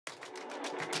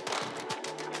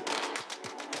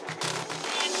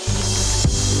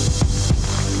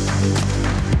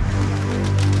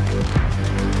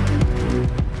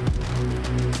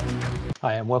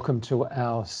Hi, and welcome to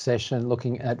our session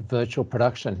looking at virtual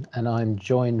production. And I'm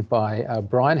joined by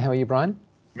Brian. How are you, Brian?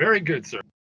 Very good, sir.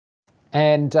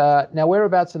 And now,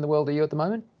 whereabouts in the world are you at the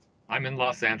moment? I'm in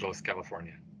Los Angeles,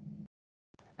 California.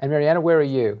 And Mariana, where are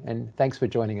you? And thanks for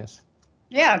joining us.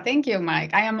 Yeah, thank you,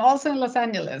 Mike. I am also in Los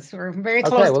Angeles. We're very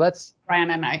close. Okay, well, that's Brian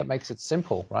and I. That makes it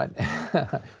simple, right?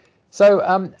 So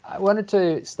I wanted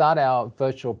to start our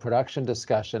virtual production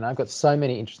discussion. I've got so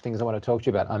many interesting things I want to talk to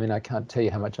you about. I mean, I can't tell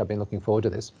you how much I've been looking forward to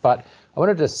this, but I want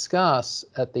to discuss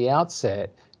at the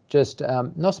outset just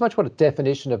not so much what a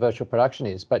definition of virtual production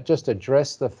is, but just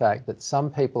address the fact that some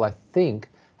people, I think,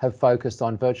 have focused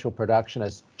on virtual production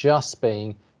as just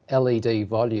being LED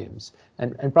volumes.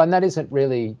 And Brian, that isn't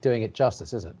really doing it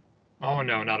justice, is it? Oh,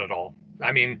 no, not at all.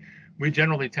 I mean, we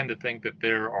generally tend to think that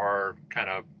there are kind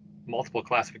of multiple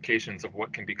classifications of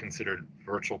what can be considered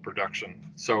virtual production.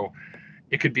 So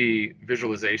it could be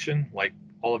visualization, like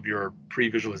all of your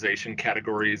pre-visualization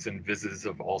categories and vizzes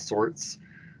of all sorts.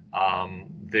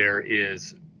 There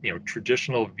is,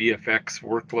 traditional VFX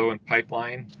workflow and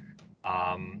pipeline.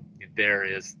 There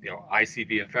is, IC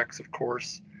VFX, of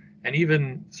course, and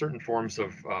even certain forms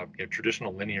of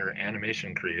traditional linear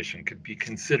animation creation could be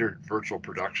considered virtual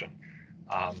production.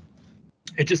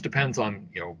 It just depends on,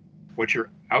 what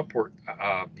your output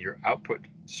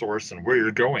source and where you're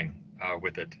going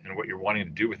with it and what you're wanting to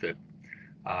do with it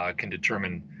can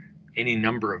determine any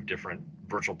number of different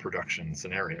virtual production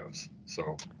scenarios.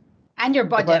 So, and your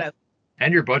budget.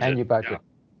 And your budget. And your budget. Yeah.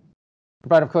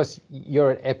 But of course,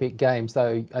 you're at Epic Games,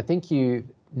 though. I think you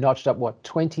notched up,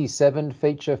 27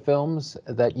 feature films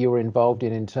that you were involved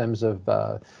in terms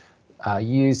of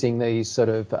using these sort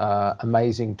of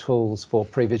amazing tools for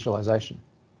pre-visualization.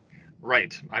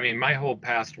 Right. I mean, my whole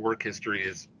past work history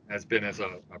has been as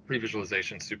a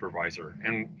pre-visualization supervisor.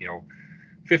 And,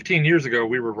 15 years ago,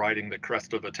 we were riding the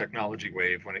crest of the technology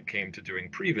wave when it came to doing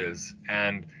previs.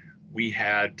 And we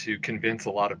had to convince a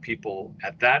lot of people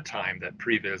at that time that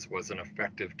previs was an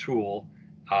effective tool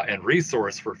and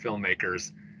resource for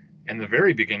filmmakers. In the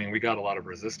very beginning, we got a lot of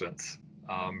resistance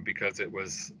because it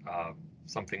was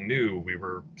something new. We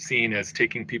were seen as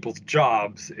taking people's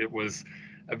jobs. It was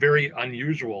a very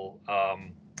unusual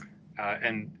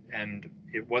and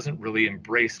it wasn't really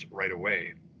embraced right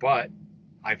away. But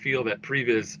I feel that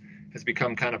previs has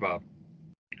become kind of a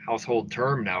household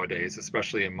term nowadays,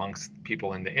 especially amongst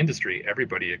people in the industry.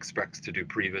 Everybody expects to do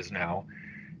previs now,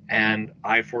 and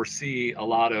I foresee a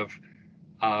lot of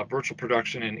virtual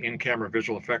production and in-camera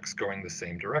visual effects going the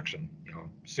same direction.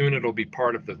 Soon it'll be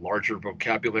part of the larger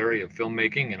vocabulary of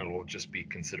filmmaking, and it'll just be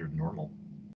considered normal.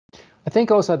 I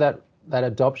think also that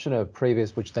adoption of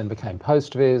previs, which then became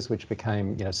post-vis, which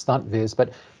became stunt-vis,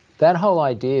 but that whole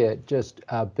idea just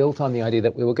built on the idea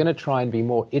that we were going to try and be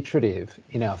more iterative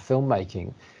in our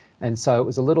filmmaking. And so it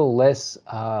was a little less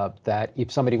that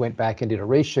if somebody went back and did a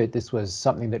reshoot, this was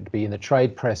something that would be in the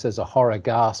trade press as a horror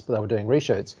gasp, they were doing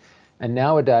reshoots. And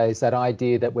nowadays, that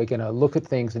idea that we're going to look at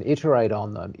things and iterate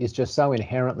on them is just so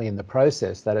inherently in the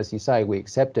process that, as you say, we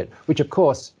accept it, which of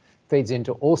course feeds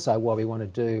into also why we want to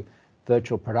do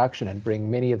virtual production and bring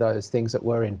many of those things that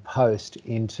were in post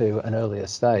into an earlier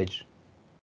stage.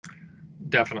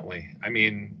 Definitely. I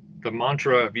mean, the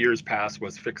mantra of years past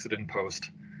was fix it in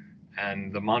post.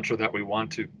 And the mantra that we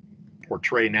want to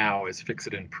portray now is fix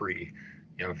it in pre.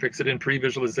 Fix it in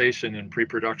pre-visualization and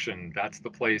pre-production. That's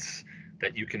the place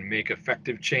that you can make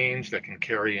effective change that can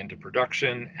carry into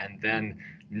production, and then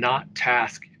not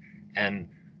task and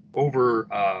over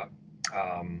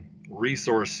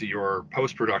resource your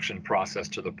post-production process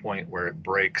to the point where it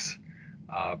breaks.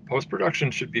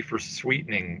 Post-production should be for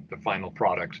sweetening the final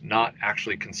product, not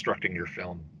actually constructing your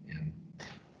film in.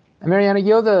 And Mariana,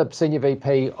 you're the Senior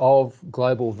VP of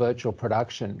Global Virtual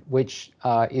Production, which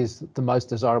is the most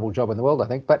desirable job in the world, I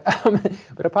think. But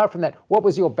apart from that, what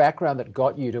was your background that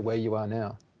got you to where you are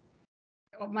now?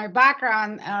 My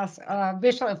background as a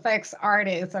visual effects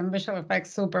artist and visual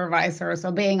effects supervisor, so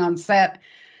being on set,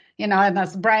 and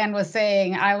as Brian was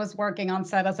saying, I was working on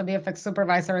set as a VFX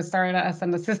supervisor. I started as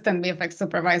an assistant VFX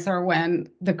supervisor when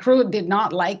the crew did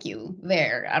not like you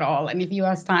there at all. And if you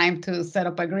asked time to set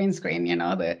up a green screen,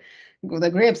 the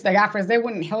grips, the gaffers, they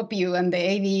wouldn't help you. And the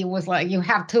AV was like, you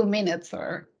have 2 minutes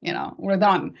or, we're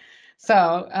done.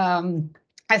 So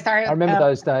I remember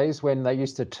those days when they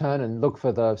used to turn and look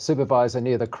for the supervisor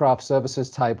near the craft services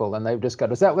table, and they would just go,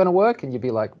 is that going to work? And you'd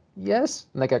be like, yes.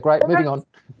 And they go, great, moving on.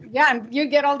 Yeah, and you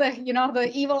get all the,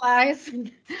 the evil eyes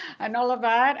and all of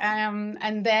that.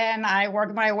 And then I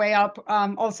worked my way up,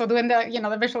 also doing the,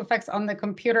 the visual effects on the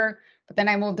computer. But then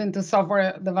I moved into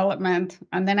software development,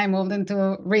 and then I moved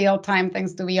into real time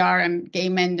thanks to VR and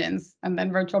game engines, and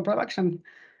then virtual production.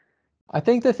 I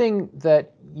think the thing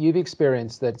that you've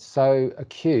experienced that's so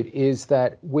acute is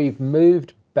that we've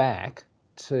moved back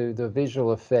to the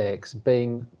visual effects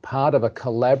being part of a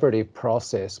collaborative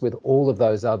process with all of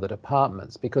those other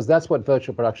departments, because that's what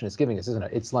virtual production is giving us, isn't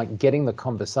it? It's like getting the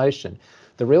conversation.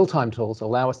 The real-time tools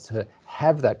allow us to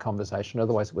have that conversation,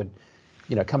 otherwise it would,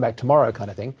 come back tomorrow kind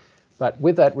of thing. But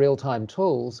with that real-time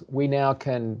tools, we now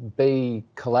can be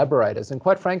collaborators. And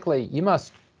quite frankly, you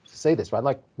must see this, right?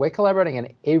 Like, we're collaborating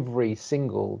in every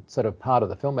single sort of part of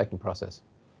the filmmaking process.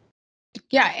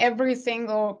 Yeah, every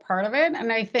single part of it.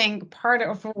 And I think part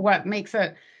of what makes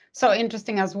it so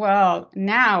interesting as well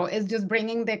now is just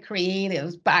bringing the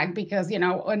creatives back, because,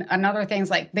 another thing's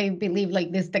like they believe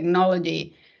like this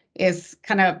technology is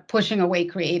kind of pushing away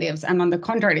creatives, and on the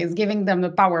contrary, is giving them the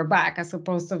power back, as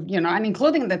opposed to, and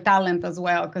including the talent as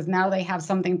well, because now they have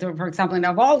something to, for example, in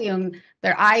their volume,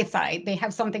 their eyesight, they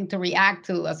have something to react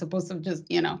to, as opposed to just,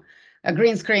 a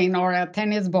green screen or a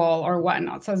tennis ball or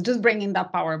whatnot. So it's just bringing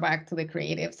that power back to the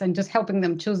creatives and just helping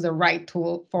them choose the right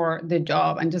tool for the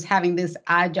job, and just having this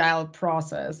agile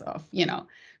process of,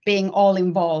 being all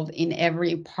involved in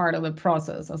every part of the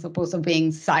process, as opposed to being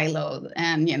siloed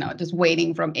and, just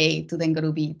waiting from A to then go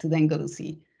to B to then go to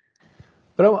C.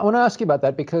 But I want to ask you about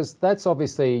that, because that's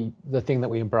obviously the thing that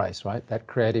we embrace, right? That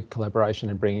creative collaboration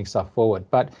and bringing stuff forward.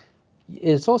 But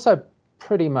it's also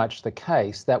pretty much the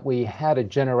case that we had a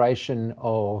generation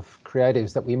of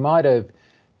creatives that we might have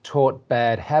taught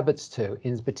bad habits to,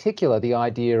 in particular the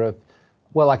idea of,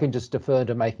 well, I can just defer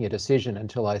to making a decision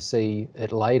until I see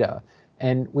it later.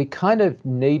 And we kind of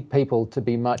need people to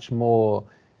be much more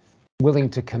willing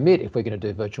to commit if we're going to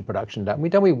do virtual production.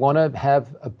 Don't we want to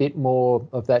have a bit more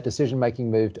of that decision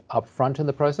making moved up front in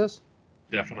the process?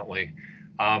 Definitely.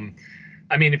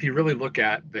 I mean, if you really look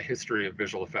at the history of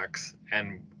visual effects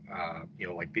and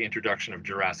like the introduction of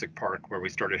Jurassic Park, where we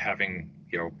started having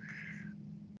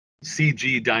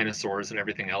CG dinosaurs and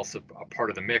everything else a part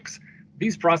of the mix,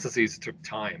 these processes took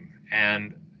time,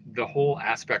 and the whole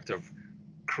aspect of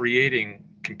creating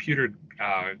computer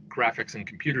graphics and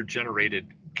computer generated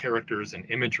characters and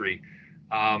imagery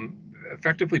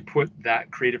effectively put that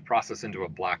creative process into a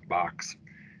black box.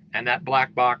 And that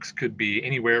black box could be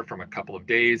anywhere from a couple of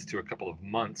days to a couple of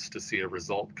months to see a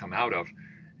result come out of.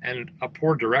 And a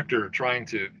poor director trying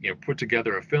to put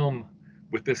together a film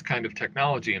with this kind of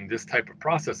technology and this type of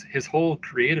process, his whole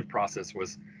creative process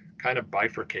was kind of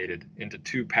bifurcated into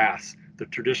two paths: the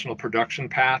traditional production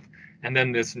path, and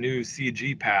then this new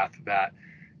CG path that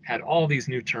had all these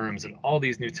new terms and all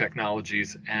these new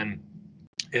technologies, and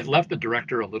it left the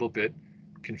director a little bit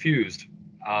confused.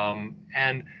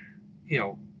 And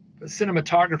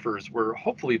cinematographers were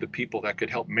hopefully the people that could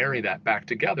help marry that back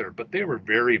together, but they were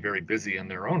very, very busy in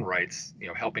their own rights,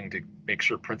 helping to make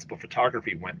sure principal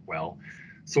photography went well.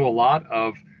 So a lot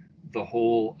of the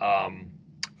whole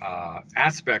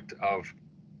aspect of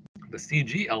the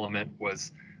CG element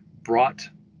was brought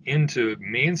into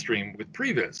mainstream with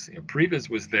previs. Previs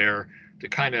was there to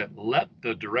kind of let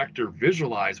the director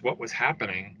visualize what was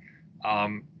happening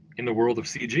in the world of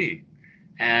CG.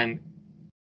 And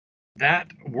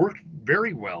that worked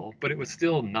very well, but it was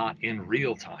still not in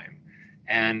real time.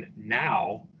 And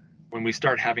now, when we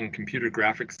start having computer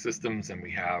graphics systems, and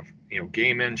we have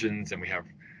game engines, and we have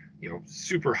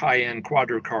super high-end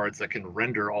quadro cards that can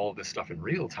render all of this stuff in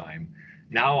real time,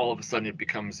 now all of a sudden it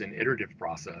becomes an iterative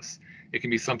process. It can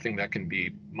be something that can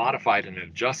be modified and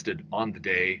adjusted on the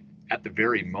day at the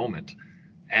very moment,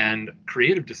 and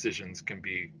creative decisions can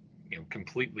be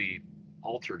completely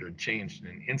altered or changed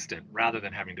in an instant, rather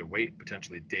than having to wait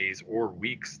potentially days or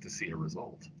weeks to see a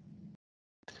result.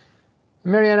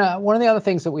 Mariana, one of the other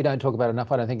things that we don't talk about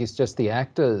enough, I don't think, is just the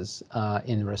actors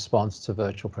in response to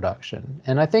virtual production.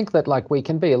 And I think that we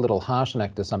can be a little harsh on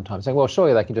actors sometimes, saying, well,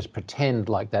 surely they can just pretend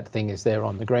like that thing is there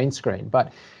on the green screen.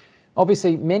 But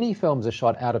obviously many films are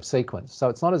shot out of sequence, so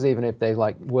it's not as even if they're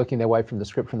working their way from the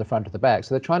script from the front to the back.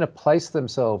 So they're trying to place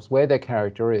themselves where their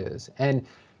character is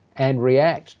and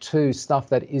react to stuff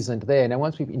that isn't there. Now,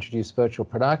 once we've introduced virtual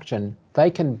production, they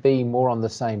can be more on the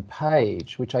same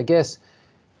page, which I guess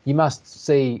you must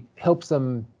see helps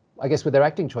them, I guess, with their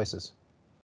acting choices.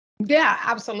 Yeah,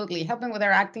 absolutely. Helping with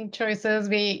their acting choices,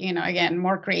 be, again,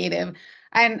 more creative.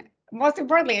 And most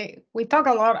importantly, we talk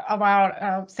a lot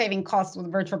about saving costs with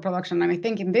virtual production. And I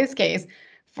think in this case,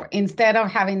 instead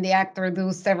of having the actor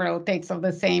do several takes of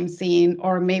the same scene,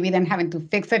 or maybe then having to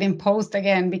fix it in post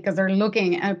again because they're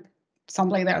looking at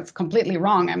something that's completely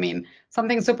wrong. I mean,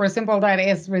 something super simple that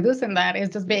is reducing that is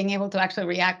just being able to actually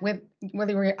react with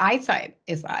whether your eyesight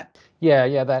is at.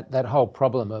 Yeah, that whole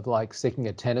problem of sticking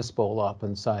a tennis ball up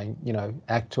and saying,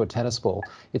 act to a tennis ball.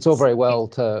 It's all very well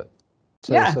to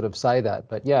to sort of say that.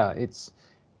 But yeah, it's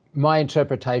my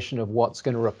interpretation of what's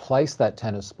going to replace that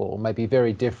tennis ball may be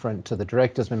very different to the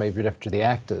directors, may be very different to the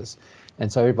actors,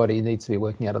 and so everybody needs to be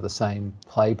working out of the same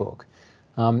playbook.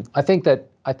 I think that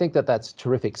that's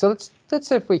terrific. So let's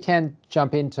see if we can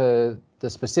jump into the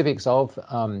specifics of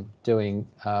doing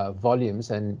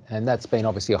volumes, and that's been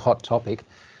obviously a hot topic.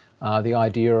 The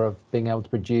idea of being able to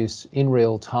produce in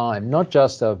real time, not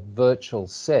just a virtual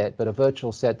set, but a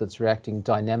virtual set that's reacting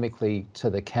dynamically to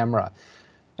the camera.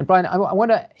 And Brian, I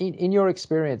wonder, in your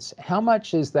experience, how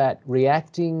much is that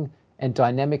reacting and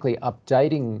dynamically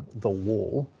updating the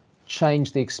wall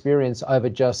change the experience over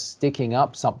just sticking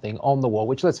up something on the wall,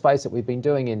 which, let's face it, we've been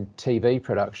doing in TV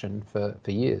production for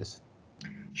years?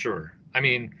 Sure. I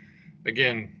mean,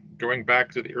 again, going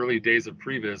back to the early days of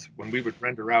previs, when we would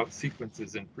render out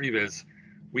sequences in previs,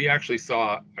 we actually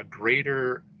saw a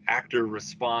greater actor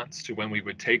response to when we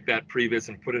would take that previs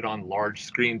and put it on large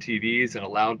screen TVs and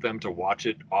allowed them to watch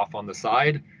it off on the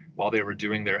side while they were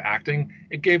doing their acting.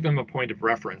 It gave them a point of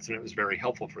reference, and it was very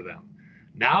helpful for them.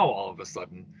 Now, all of a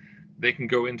sudden, they can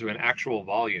go into an actual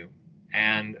volume,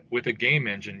 and with a game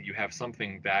engine, you have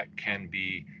something that can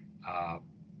be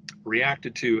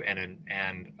reacted to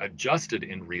and adjusted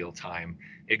in real time.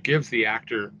 It gives the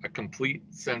actor a complete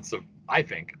sense of, I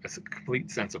think, a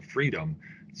complete sense of freedom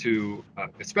to,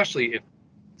 especially if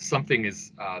something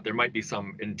is, there might be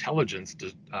some intelligence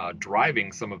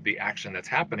driving some of the action that's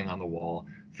happening on the wall,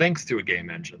 thanks to a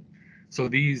game engine. So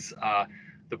these,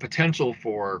 the potential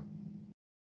for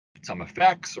some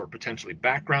effects or potentially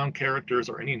background characters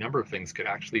or any number of things could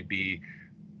actually be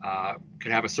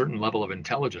could have a certain level of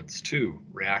intelligence too,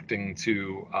 reacting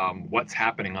to what's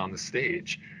happening on the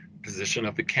stage, position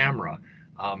of the camera,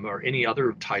 or any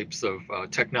other types of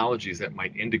technologies that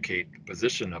might indicate the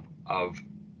position of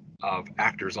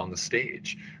actors on the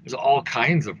stage. There's all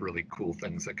kinds of really cool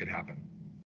things that could happen.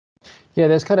 Yeah,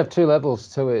 there's kind of two levels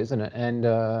to it, isn't it? And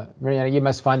Mariana, you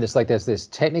must find this, like there's this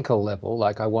technical level,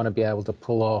 like I want to be able to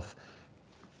pull off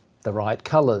the right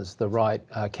colors, the right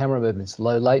camera movements,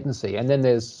 low latency. And then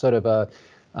there's sort of a,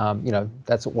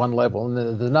 that's at one level. And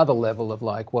then there's another level of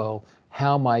like, well,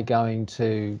 how am I going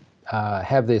to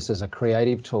have this as a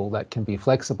creative tool that can be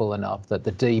flexible enough that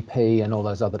the DP and all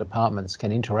those other departments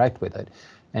can interact with it,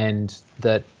 and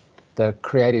that the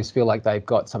creatives feel like they've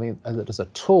got something that is a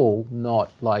tool,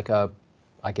 not like a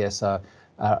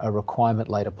requirement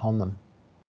laid upon them.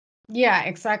 Yeah,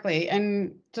 exactly.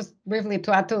 And just briefly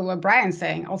to add to what Brian's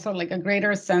saying, also like a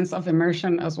greater sense of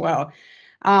immersion as well.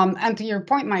 And to your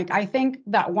point, Mike, I think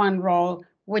that one role,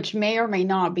 which may or may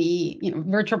not be,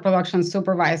 virtual production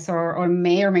supervisor, or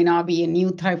may or may not be a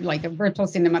new type, like a virtual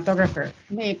cinematographer,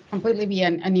 may completely be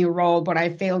a new role, but I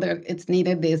feel that it's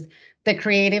needed the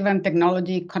creative and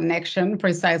technology connection.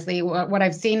 Precisely what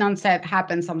I've seen on set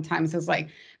happen sometimes is like,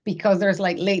 because there's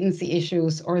like latency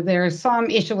issues, or there's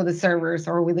some issue with the servers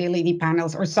or with the LED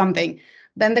panels or something,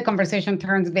 then the conversation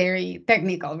turns very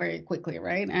technical very quickly,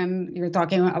 right? And you're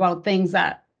talking about things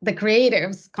that the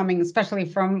creatives, coming especially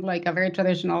from like a very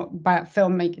traditional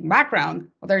filmmaking background,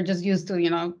 they're just used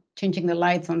to, changing the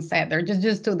lights on set. They're just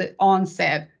used to the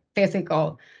on-set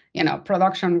physical,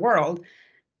 production world.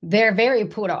 They're very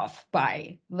put off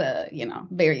by the,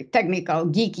 very technical,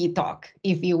 geeky talk,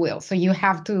 if you will. So you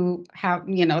have to have,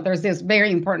 there's this very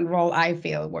important role, I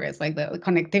feel, where it's like the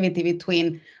connectivity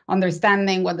between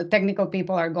understanding what the technical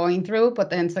people are going through, but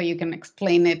then so you can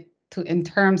explain it in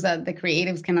terms that the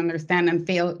creatives can understand and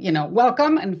feel,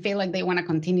 welcome, and feel like they want to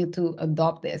continue to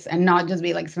adopt this, and not just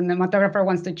be like, cinematographer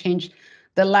wants to change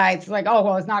the lights, like, oh,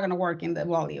 well, it's not going to work in the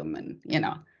volume, and,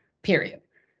 period.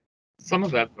 Some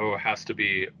of that, though, has to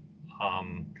be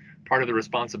part of the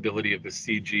responsibility of the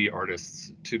CG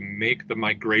artists to make the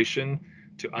migration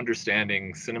to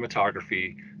understanding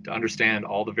cinematography, to understand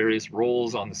all the various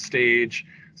roles on the stage,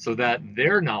 so that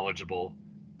they're knowledgeable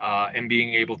and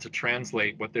being able to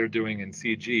translate what they're doing in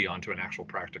CG onto an actual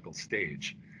practical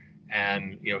stage.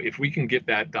 And if we can get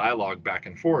that dialogue back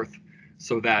and forth,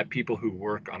 so that people who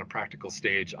work on a practical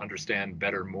stage understand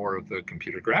better more of the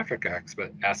computer graphic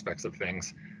aspects of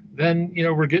things, then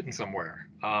we're getting somewhere.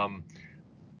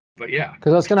 But yeah,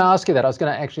 because I was going to ask you that. I was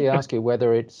going to actually ask you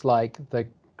whether it's like the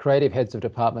creative heads of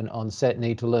department on set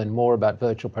need to learn more about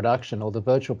virtual production, or the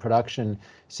virtual production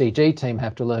CG team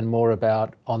have to learn more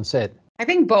about on set. I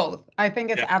think both. I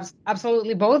think it's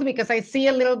absolutely both, because I see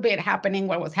a little bit happening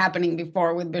what was happening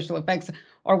before with visual effects,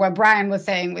 or what Brian was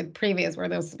saying with previous, where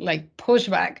there's like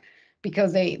pushback,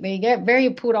 because they get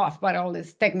very put off by all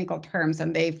these technical terms,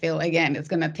 and they feel, again, it's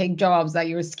going to take jobs that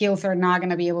your skills are not going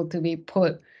to be able to be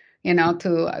put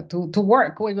to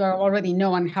work. We already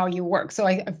know on how you work. So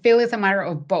I feel it's a matter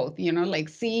of both, like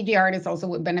CG artists also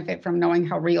would benefit from knowing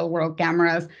how real world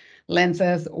cameras,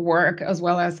 lenses work, as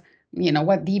well as,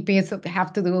 what DPs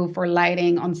have to do for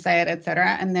lighting on set, et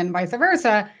cetera. And then vice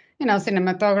versa,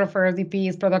 cinematographers,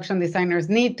 DPs, production designers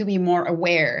need to be more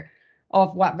aware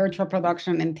of what virtual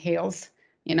production entails,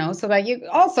 so that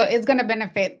it's going to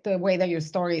benefit the way that your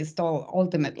story is told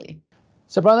ultimately.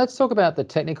 So Brian, let's talk about the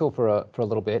technical for a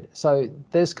little bit. So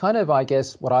there's kind of, I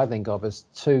guess, what I think of as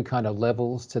two kind of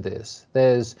levels to this.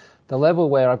 There's the level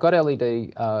where I've got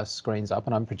LED screens up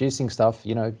and I'm producing stuff,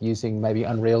 using maybe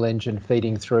Unreal Engine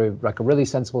feeding through like a really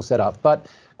sensible setup. But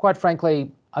quite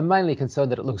frankly, I'm mainly concerned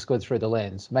that it looks good through the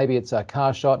lens. Maybe it's a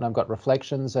car shot and I've got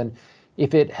reflections. And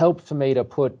if it helped for me to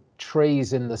put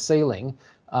trees in the ceiling,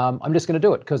 I'm just going to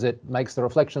do it because it makes the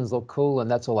reflections look cool and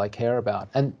that's all I care about.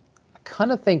 And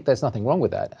kind of think there's nothing wrong with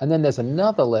that. And then there's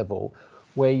another level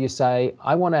where you say,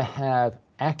 I want to have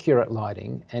accurate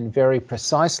lighting and very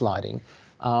precise lighting,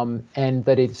 and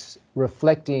that it's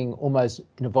reflecting almost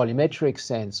in a volumetric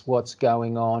sense what's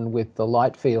going on with the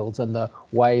light fields and the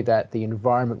way that the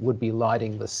environment would be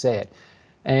lighting the set.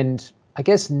 And I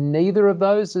guess neither of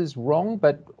those is wrong,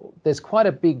 but there's quite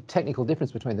a big technical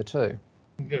difference between the two.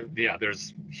 Yeah,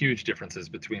 there's huge differences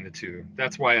between the two.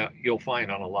 That's why you'll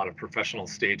find on a lot of professional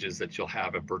stages that you'll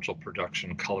have a virtual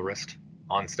production colorist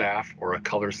on staff or a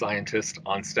color scientist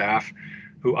on staff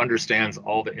who understands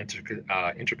all the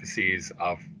intricacies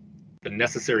of the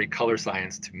necessary color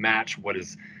science to match what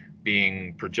is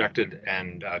being projected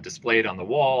and displayed on the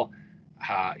wall,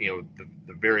 the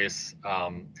various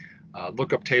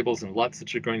lookup tables and LUTs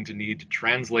that you're going to need to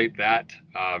translate that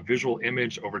visual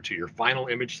image over to your final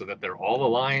image so that they're all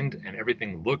aligned and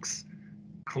everything looks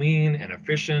clean and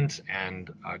efficient and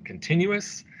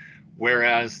continuous.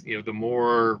 Whereas, the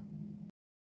more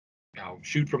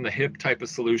shoot from the hip type of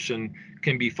solution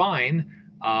can be fine,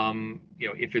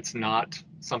 if it's not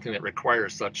something that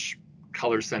requires such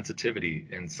color sensitivity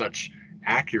and such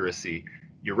accuracy.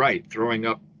 You're right, throwing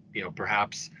up,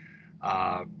 perhaps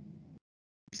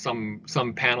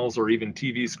some panels or even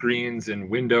TV screens and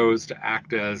windows to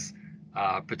act as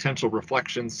potential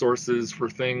reflection sources for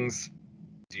things.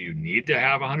 Do you need to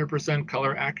have 100%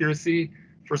 color accuracy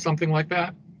for something like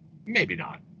that? Maybe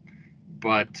not.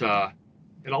 But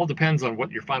it all depends on what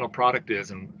your final product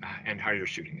is and how you're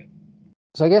shooting it.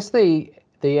 So I guess the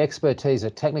expertise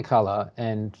at Technicolor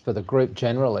and for the group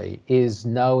generally is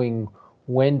knowing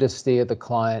when to steer the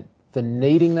client for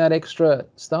needing that extra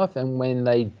stuff and when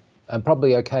they are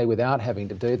probably okay without having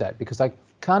to do that, because I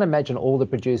can't imagine all the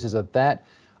producers are that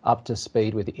up to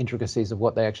speed with the intricacies of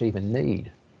what they actually even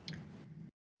need.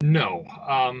 No.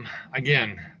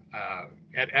 Again,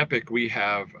 at Epic, we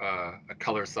have a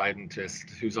color scientist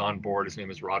who's on board. His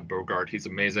name is Rod Bogart. He's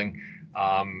amazing.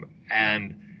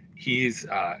 And he's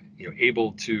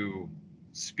able to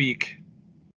speak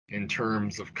in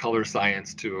terms of color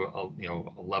science to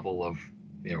a level of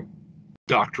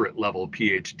doctorate level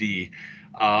PhD.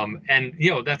 And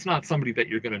that's not somebody that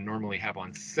you're going to normally have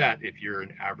on set if you're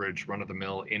an average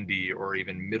run-of-the-mill indie or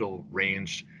even middle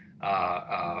range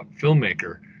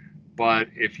filmmaker. But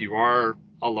if you are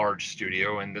a large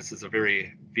studio and this is a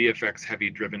very VFX heavy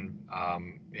driven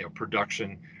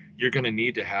production, you're going to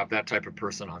need to have that type of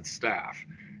person on staff.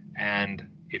 And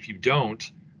if you don't,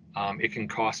 it can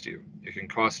cost you. It can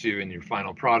cost you in your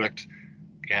final product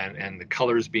and the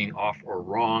colors being off or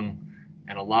wrong,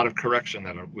 and a lot of correction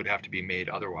that would have to be made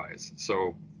otherwise.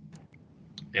 So,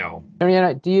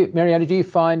 Mariana, do you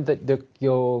find that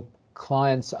your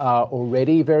clients are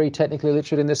already very technically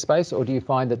literate in this space, or do you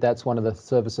find that that's one of the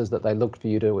services that they look for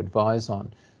you to advise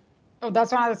on? Oh,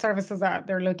 that's one of the services that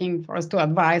they're looking for us to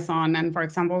advise on. And for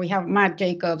example, we have Matt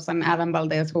Jacobs and Adam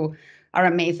Valdez who are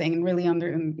amazing and really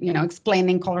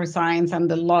explaining color science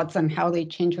and the LUTs and how they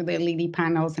change with the LED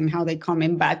panels and how they come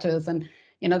in batches. And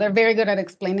they're very good at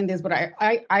explaining this. But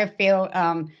I feel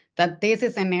that this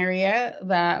is an area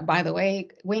that, by the way,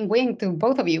 wing to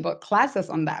both of you, but classes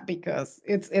on that, because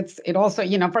it also,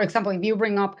 for example, if you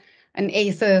bring up an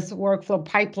ACES workflow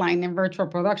pipeline in virtual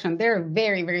production, there are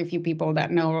very, very few people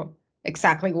that know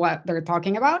exactly what they're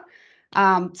talking about.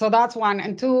 So that's one.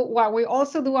 And two, what we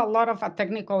also do a lot of at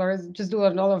Technicolor is just do a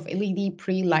lot of LED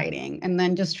pre-lighting and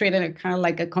then just treat it kind of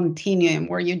like a continuum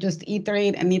where you just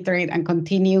iterate and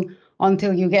continue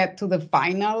until you get to the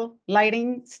final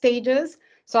lighting stages.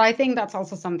 So I think that's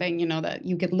also something, that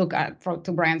you could look at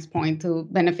to Brian's point to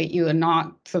benefit you and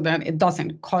not so that it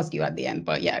doesn't cost you at the end.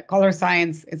 But yeah, color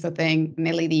science is a thing,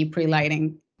 and LED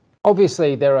pre-lighting.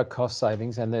 Obviously, there are cost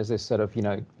savings and there's this sort of,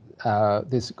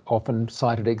 this often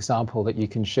cited example that you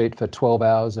can shoot for 12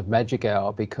 hours of magic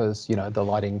hour because, you know, the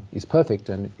lighting is perfect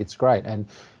and it's great. And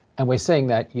we're seeing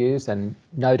that used, and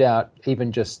no doubt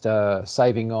even just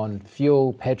saving on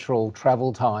fuel, petrol,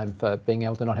 travel time for being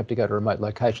able to not have to go to remote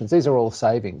locations. These are all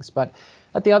savings. But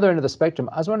at the other end of the spectrum,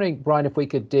 I was wondering, Brian, if we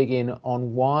could dig in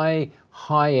on why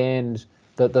high-end,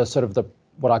 the sort of the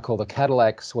what I call the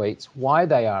Cadillac suites, why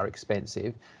they are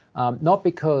expensive. Not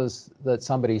because that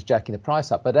somebody's jacking the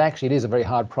price up, but actually it is a very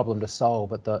hard problem to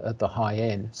solve at the high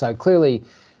end. So clearly,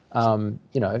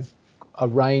 you know, a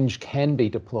range can be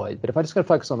deployed. But if I just go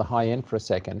focus on the high end for a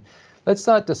second, let's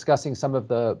start discussing some of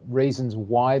the reasons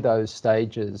why those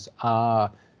stages are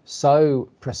so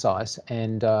precise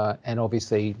and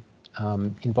obviously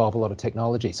involve a lot of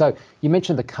technology. So you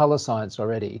mentioned the color science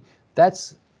already.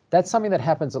 That's something that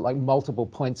happens at like multiple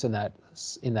points in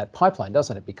that pipeline,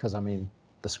 doesn't it? Because I mean,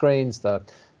 the screens, the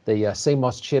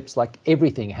CMOS chips, like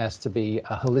everything has to be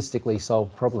a holistically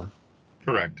solved problem.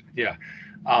 Correct. Yeah.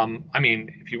 I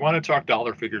mean, if you want to talk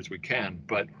dollar figures, we can,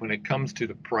 but when it comes to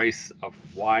the price of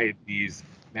why these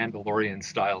Mandalorian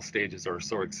style stages are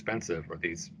so expensive, or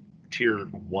these tier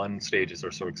 1 stages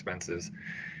are so expensive,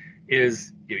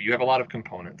 is you have a lot of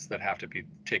components that have to be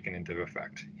taken into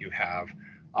effect. You have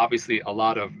obviously a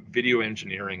lot of video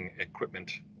engineering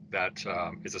equipment that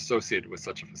is associated with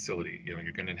such a facility. You know,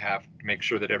 you're going to have to make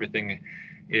sure that everything,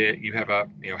 you have a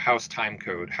house time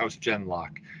code, house gen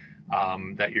lock,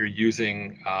 that you're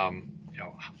using a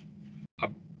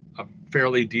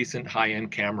fairly decent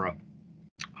high-end camera,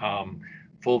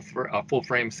 full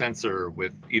frame sensor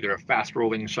with either a fast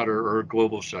rolling shutter or a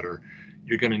global shutter.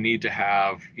 You're going to need to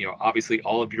have obviously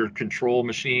all of your control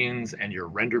machines and your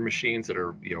render machines that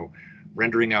are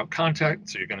rendering out content.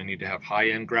 So you're going to need to have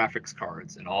high-end graphics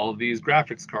cards, and all of these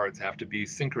graphics cards have to be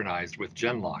synchronized with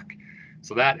Genlock.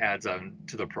 So that adds on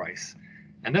to the price.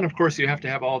 And then of course you have to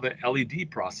have all the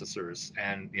LED processors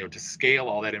and to scale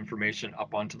all that information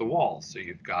up onto the wall. So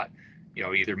you've got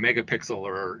either megapixel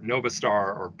or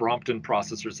Novastar or Brompton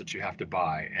processors that you have to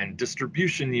buy, and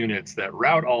distribution units that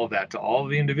route all of that to all of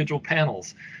the individual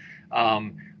panels.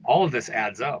 All of this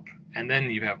adds up. And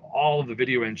then you have all of the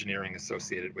video engineering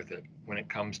associated with it when it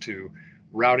comes to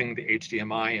routing the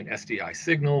HDMI and SDI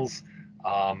signals,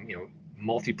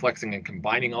 multiplexing and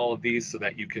combining all of these so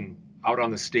that you can out on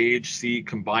the stage see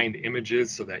combined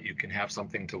images so that you can have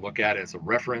something to look at as a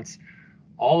reference.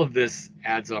 All of this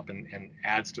adds up and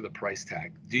adds to the price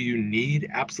tag. Do you need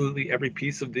absolutely every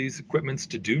piece of these equipments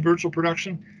to do virtual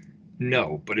production?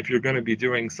 No, but if you're going to be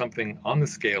doing something on the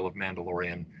scale of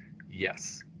Mandalorian,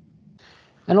 yes.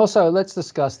 And also, let's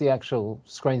discuss the actual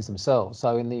screens themselves.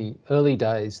 So in the early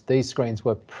days, these screens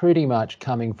were pretty much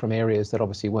coming from areas that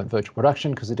obviously weren't virtual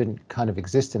production because it didn't kind of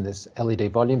exist in this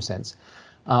LED volume sense.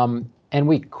 And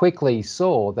we quickly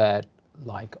saw that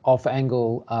like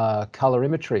off-angle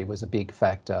colorimetry was a big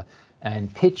factor,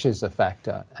 and pitch is a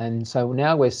factor. And so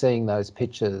now we're seeing those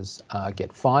pitches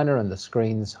get finer and the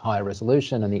screens higher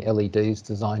resolution and the LEDs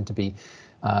designed to be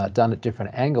done at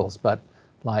different angles. But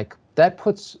like that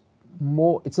puts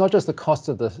more, it's not just the cost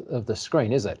of the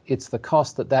screen, is it? It's the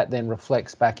cost that then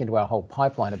reflects back into our whole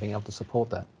pipeline of being able to support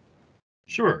that.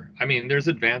 Sure. I mean, there's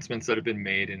advancements that have been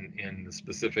made in the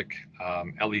specific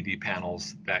LED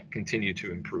panels that continue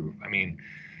to improve. I mean,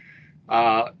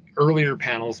 earlier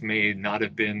panels may not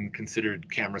have been considered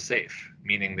camera safe,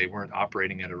 meaning they weren't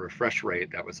operating at a refresh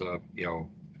rate that was a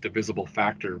divisible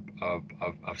factor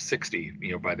of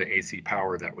 60 by the AC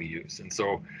power that we use. And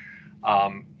so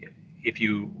if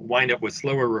you wind up with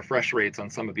slower refresh rates on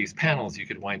some of these panels, you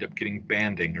could wind up getting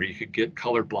banding, or you could get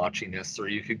color blotchiness, or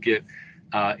you could get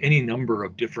any number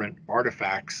of different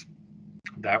artifacts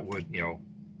that would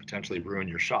potentially ruin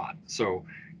your shot. So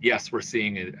yes, we're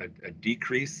seeing a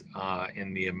decrease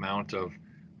in the amount of,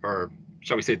 or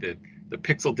shall we say, the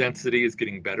pixel density is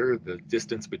getting better. The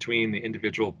distance between the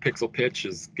individual pixel pitch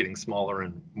is getting smaller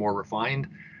and more refined.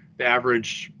 The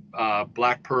average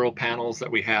black pearl panels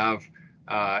that we have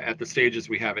at the stages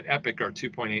we have at Epic are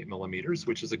 2.8 millimeters,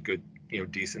 which is a good,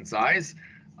 decent size.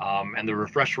 And the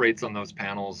refresh rates on those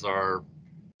panels are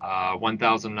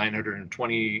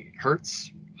 1,920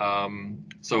 hertz.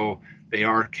 So they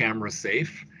are camera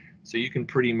safe. So you can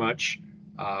pretty much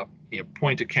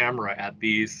point a camera at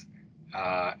these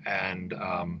and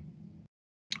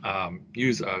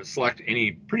select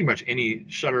pretty much any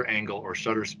shutter angle or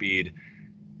shutter speed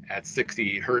at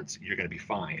 60 hertz. You're going to be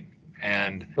fine.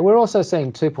 But we're also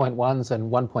seeing 2.1s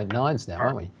and 1.9s now,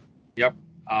 aren't we? Yep.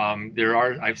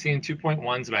 I've seen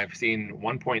 2.1s and I've seen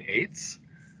 1.8s.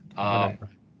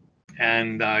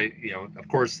 And of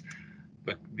course,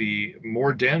 the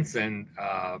more dense and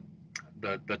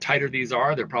the tighter these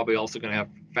are, they're probably also going to have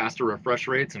faster refresh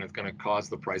rates, and it's going to cause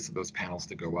the price of those panels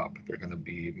to go up. They're going to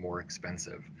be more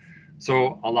expensive.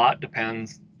 So a lot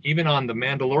depends, even on the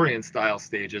Mandalorian style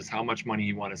stages, how much money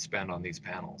you want to spend on these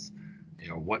panels. You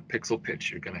know, what pixel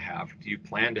pitch you're going to have. Do you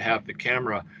plan to have the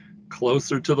camera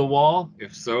closer to the wall?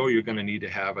 If so, you're going to need to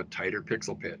have a tighter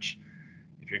pixel pitch.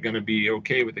 If you're going to be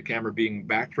okay with the camera being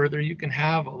back further, you can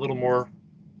have a little more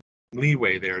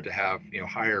leeway there to have, you know,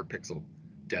 higher pixel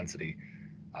density,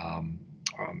 or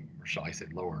shall I say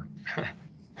lower.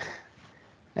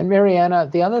 And Mariana,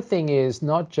 the other thing is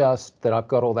not just that I've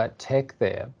got all that tech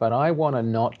there, but I want to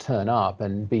not turn up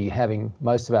and be having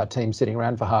most of our team sitting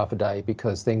around for half a day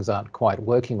because things aren't quite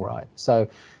working right. So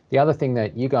the other thing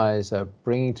that you guys are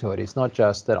bringing to it is not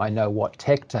just that I know what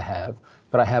tech to have,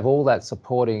 but I have all that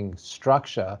supporting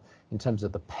structure in terms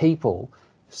of the people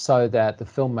so that the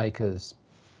filmmakers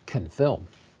can film.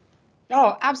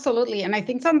 Oh, absolutely. And I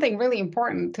think something really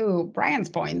important to Brian's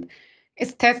point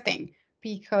is testing,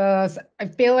 because I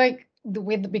feel like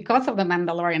because of the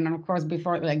Mandalorian, and of course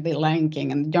before, like the Lion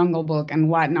King and Jungle Book and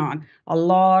whatnot, a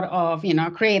lot of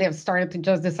creatives started to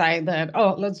just decide that,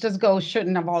 oh, let's just go shoot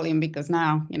in a volume because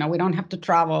now we don't have to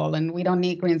travel and we don't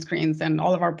need green screens and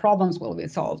all of our problems will be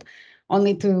solved.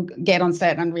 Only to get on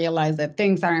set and realize that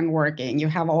things aren't working. You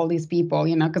have all these people,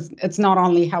 because it's not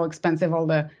only how expensive all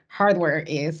the hardware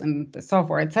is and the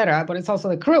software, et cetera, but it's also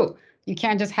the crew. You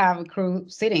can't just have a crew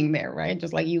sitting there, right?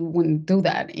 Just like you wouldn't do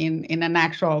that in an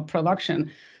actual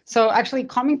production. So actually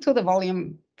coming to the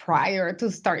volume prior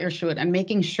to start your shoot and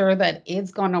making sure that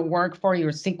it's going to work for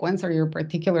your sequence or your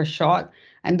particular shot,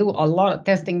 and do a lot of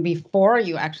testing before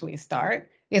you actually start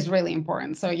is really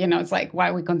important. So, it's like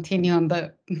why we continue on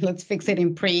the let's fix it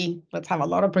in let's have a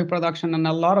lot of pre-production and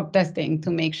a lot of testing to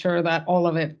make sure that all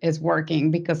of it is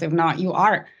working, because if not, you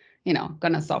are,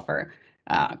 going to suffer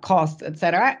costs,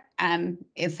 etc. And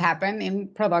it's happened in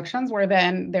productions where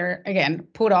then they're, again,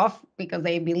 put off because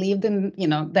they believed in,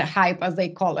 the hype, as they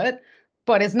call it.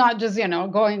 But it's not just,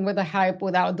 going with the hype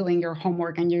without doing your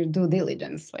homework and your due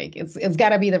diligence. Like it's got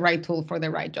to be the right tool for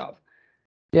the right job.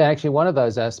 Yeah, actually, one of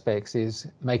those aspects is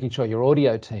making sure your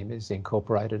audio team is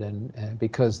incorporated, and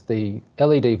because the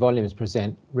LED volumes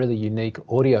present really unique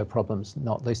audio problems,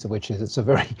 not least of which is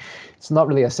it's not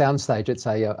really a sound stage, it's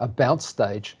a bounce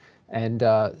stage. And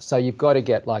so you've got to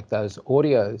get like those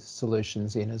audio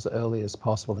solutions in as early as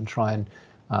possible and try and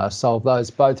solve those,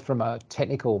 both from a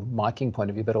technical miking point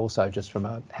of view, but also just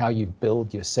from how you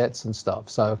build your sets and stuff.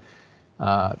 So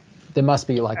there must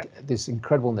be like this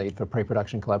incredible need for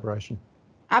pre-production collaboration.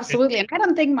 Absolutely. And I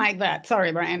don't think, Mike,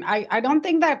 sorry, Brian, I don't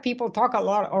think that people talk a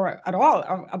lot or at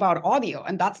all about audio.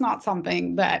 And that's not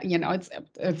something that,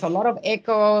 it's a lot of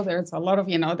echo. There's a lot of,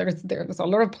 there's a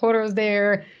lot of photos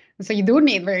there. So you do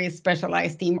need very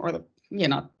specialized team, or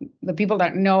the people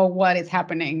that know what is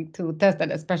happening to test it,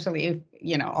 especially if,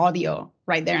 audio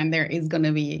right there and there is going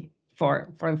to be for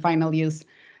final use.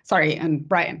 Sorry. And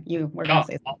Brian, you were going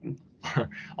to say something.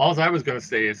 All I was going to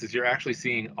say is you're actually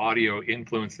seeing audio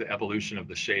influence the evolution of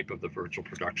the shape of the virtual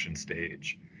production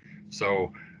stage.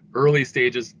 So early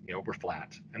stages, were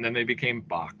flat, and then they became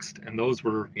boxed, and those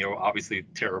were, obviously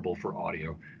terrible for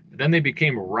audio. And then they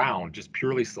became round, just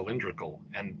purely cylindrical,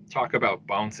 and talk about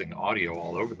bouncing audio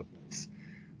all over the place.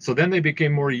 So then they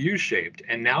became more U-shaped,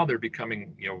 and now they're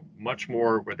becoming, much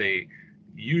more where they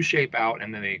U-shape out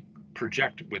and then they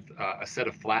project with a set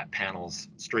of flat panels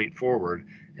straight forward.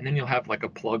 And then you'll have like a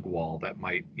plug wall that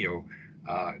might,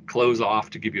 close off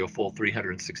to give you a full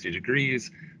 360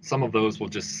 degrees. Some of those will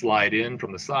just slide in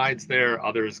from the sides there.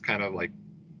 Others kind of like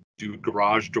do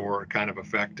garage door kind of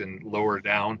effect and lower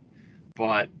down.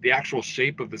 But the actual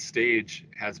shape of the stage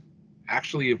has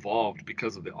actually evolved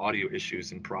because of the audio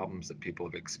issues and problems that people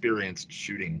have experienced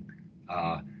shooting,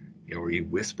 where you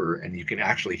whisper and you can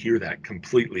actually hear that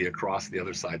completely across the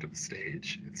other side of the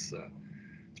stage. It's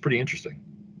pretty interesting.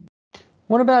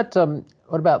 What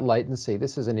about latency?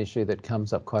 This is an issue that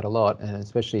comes up quite a lot, and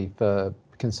especially for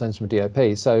concerns from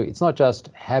DOP. So it's not just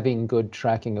having good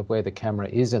tracking of where the camera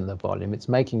is in the volume, it's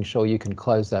making sure you can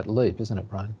close that loop, isn't it,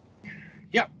 Brian?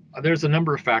 Yeah, there's a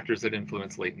number of factors that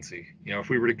influence latency. If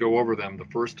we were to go over them,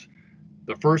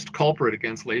 the first culprit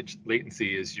against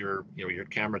latency is your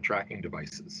camera tracking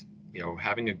devices.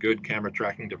 Having a good camera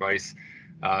tracking device,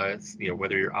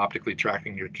 whether you're optically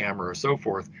tracking your camera or so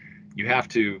forth, you have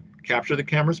to capture the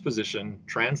camera's position,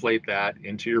 translate that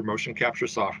into your motion capture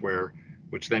software,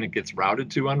 which then it gets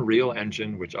routed to Unreal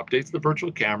Engine, which updates the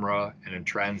virtual camera and then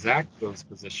transacts those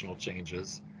positional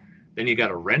changes. Then you got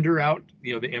to render out,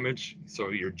 the image. So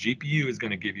your GPU is going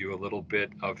to give you a little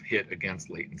bit of hit against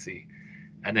latency.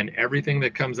 And then everything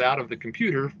that comes out of the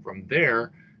computer from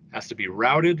there has to be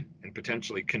routed and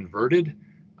potentially converted,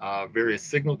 various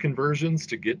signal conversions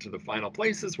to get to the final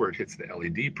places where it hits the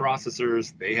LED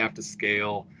processors. They have to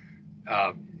scale.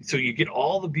 So you get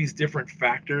all of these different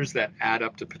factors that add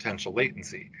up to potential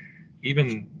latency.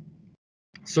 Even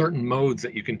certain modes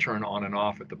that you can turn on and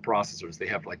off at the processors, they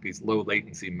have like these low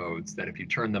latency modes that if you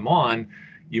turn them on,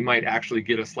 you might actually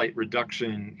get a slight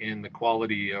reduction in the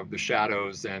quality of the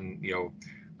shadows and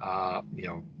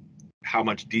how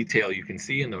much detail you can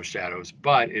see in those shadows,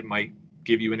 but it might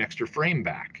give you an extra frame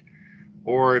back.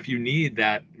 Or if you need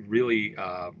that really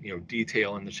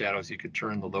detail in the shadows, you could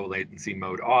turn the low latency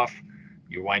mode off.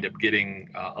 You wind up getting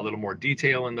a little more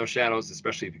detail in those shadows,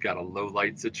 especially if you've got a low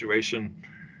light situation.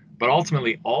 But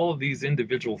ultimately, all of these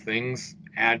individual things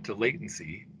add to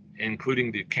latency,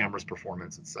 including the camera's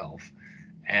performance itself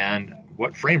and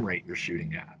what frame rate you're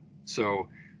shooting at. So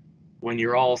when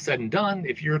you're all said and done,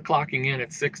 if you're clocking in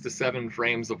at 6 to 7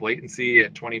 frames of latency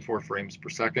at 24 frames per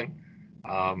second,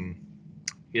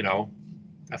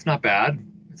 that's not bad.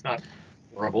 It's not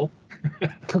horrible.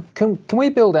 Can we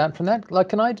build out from that? Like,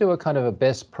 can I do a kind of a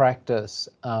best practice,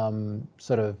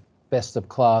 sort of best of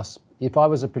class? If I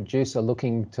was a producer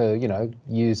looking to,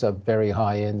 use a very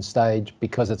high-end stage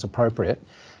because it's appropriate,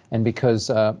 and because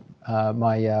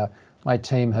my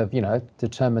team have,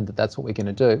 determined that that's what we're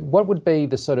going to do, what would be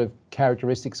the sort of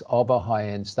characteristics of a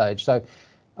high-end stage? So,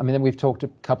 I mean, then we've talked a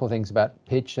couple of things about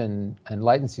pitch and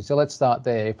latency. So let's start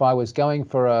there. If I was going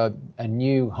for a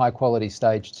new high-quality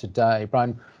stage today,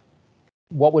 Brian,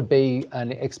 what would be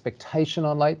an expectation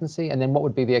on latency, and then what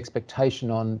would be the expectation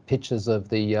on pitches of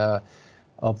the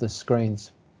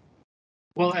screens?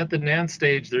 Well, at the NAND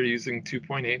stage, they're using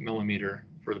 2.8 millimeter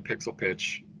for the pixel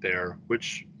pitch there,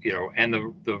 which, and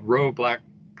the Row Black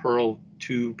Pearl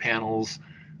 2 panels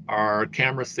are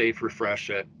camera safe refresh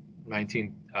at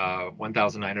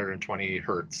 1920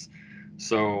 hertz.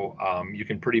 So you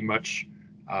can pretty much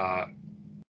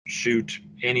shoot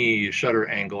any shutter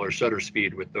angle or shutter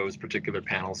speed with those particular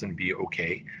panels and be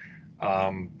okay.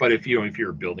 But if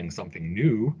you're building something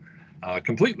new,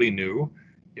 completely new,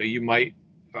 you might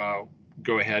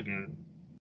go ahead and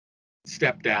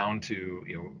step down to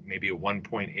maybe a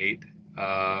 1.8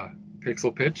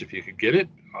 pixel pitch if you could get it,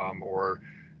 or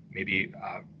maybe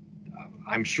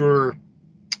I'm sure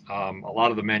a lot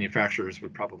of the manufacturers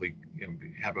would probably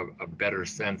have a better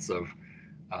sense of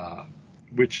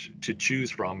which to choose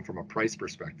from a price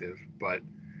perspective. But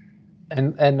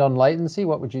and on latency,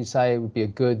 what would you say would be a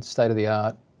good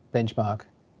state-of-the-art benchmark?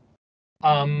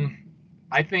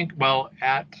 I think, well,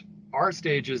 at our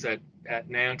stages at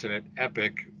Nant and at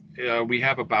Epic, we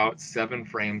have about 7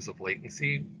 frames of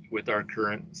latency with our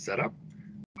current setup.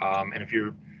 And if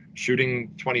you're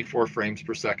shooting 24 frames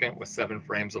per second with 7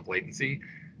 frames of latency,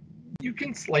 you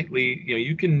can slightly,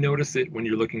 you can notice it when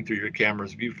you're looking through your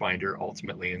camera's viewfinder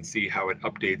ultimately and see how it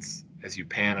updates as you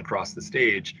pan across the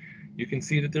stage. You can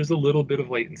see that there's a little bit of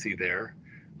latency there.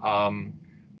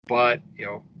 But,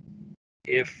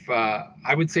 if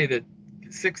I would say that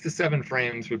 6 to 7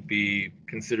 frames would be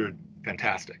considered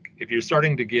fantastic. If you're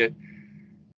starting to get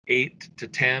 8 to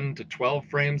 10 to 12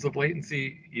 frames of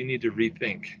latency, you need to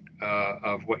rethink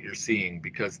of what you're seeing,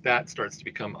 because that starts to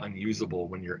become unusable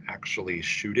when you're actually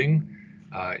shooting.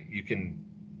 You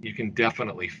can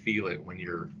definitely feel it when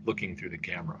you're looking through the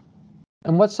camera.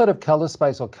 And what sort of color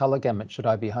space or color gamut should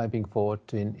I be hoping for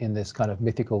in this kind of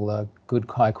mythical, good,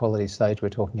 high quality stage we're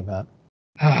talking about?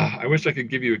 I wish I could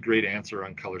give you a great answer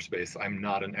on color space. I'm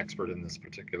not an expert in this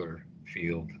particular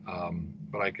field,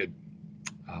 but I could.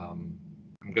 I'm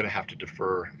going to have to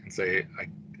defer and say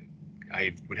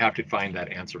I would have to find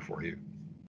that answer for you.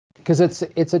 Because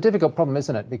it's a difficult problem,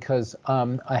 isn't it? Because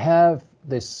I have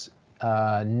this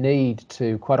need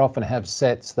to quite often have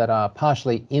sets that are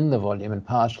partially in the volume and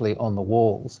partially on the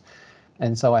walls.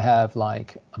 And so I have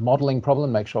like a modeling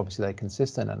problem, make sure obviously they're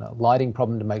consistent, and a lighting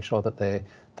problem to make sure that the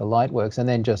light works, and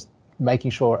then just making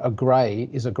sure a gray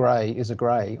is a gray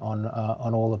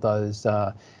on all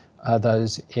of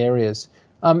those areas.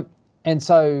 And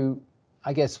so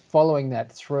I guess following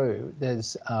that through,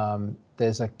 there's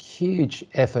a huge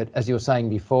effort, as you were saying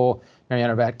before,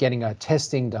 Mariana, about getting a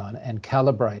testing done and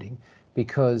calibrating,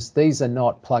 because these are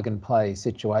not plug and play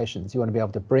situations. You want to be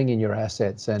able to bring in your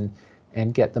assets and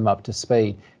get them up to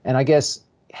speed. And I guess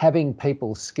having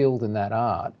people skilled in that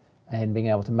art and being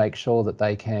able to make sure that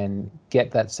they can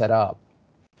get that set up,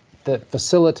 that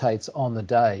facilitates on the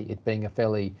day it being a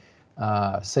fairly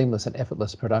seamless and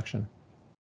effortless production.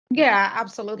 Yeah,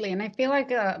 absolutely. And I feel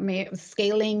like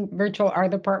scaling virtual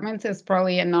art departments is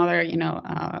probably another,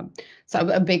 so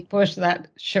a big push that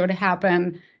should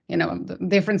happen. the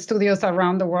different studios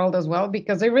around the world as well,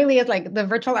 because it really is like the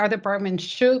virtual art department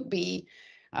should be,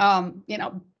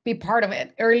 be part of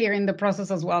it earlier in the process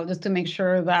as well, just to make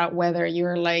sure that whether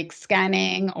you're like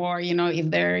scanning or, if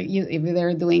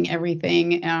they're doing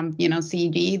everything,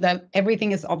 CG, that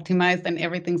everything is optimized and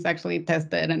everything's actually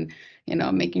tested, and,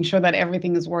 making sure that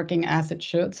everything is working as it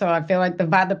should. So I feel like the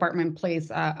VAD department plays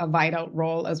a vital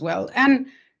role as well. And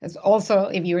it's also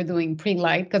if you're doing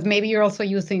pre-light, because maybe you're also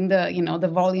using the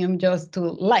volume just to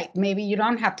light. Maybe you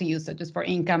don't have to use it just for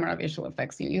in-camera visual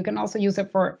effects. You can also use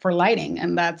it for lighting,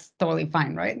 and that's totally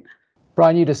fine, right?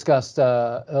 Brian, you discussed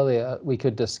earlier, we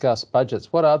could discuss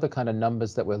budgets. What are the kind of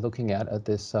numbers that we're looking at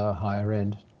this higher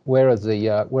end? Where are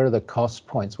the cost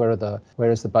points? Where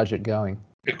is the budget going?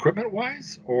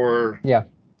 Equipment-wise, or? Yeah,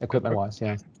 equipment-wise,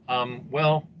 yeah.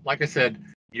 Well, like I said,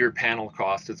 your panel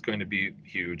cost is going to be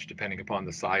huge depending upon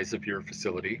the size of your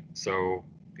facility. So,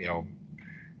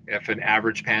 if an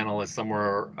average panel is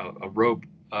somewhere a rope,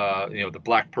 the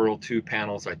Black Pearl 2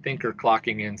 panels, I think, are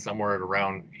clocking in somewhere at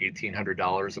around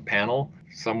 $1,800 a panel,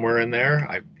 somewhere in there.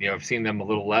 I've seen them a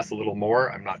little less, a little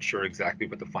more. I'm not sure exactly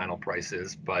what the final price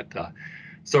is, but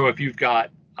so if you've got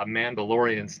a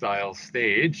Mandalorian style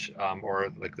stage,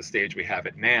 or like the stage we have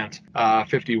at Nant,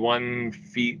 51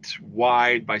 feet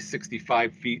wide by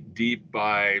 65 feet deep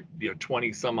by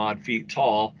 20 some odd feet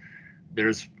tall,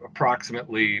 there's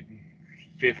approximately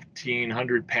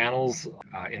 1,500 panels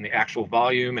in the actual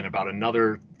volume, and about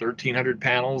another 1,300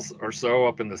 panels or so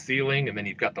up in the ceiling, and then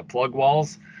you've got the plug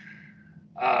walls.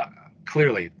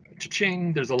 Clearly,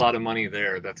 cha-ching, there's a lot of money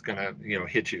there that's gonna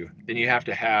hit you. Then you have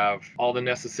to have all the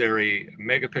necessary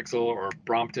megapixel or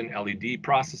Brompton LED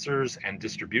processors and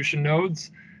distribution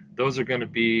nodes. Those are going to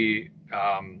be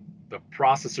the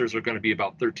processors are going to be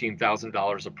about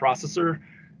 $13,000 a processor,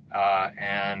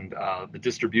 and the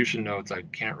distribution nodes, I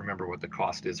can't remember what the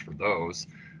cost is for those.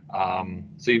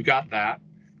 So you've got that.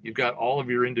 You've got all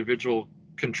of your individual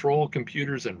control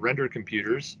computers and render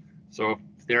computers. So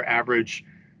if they're average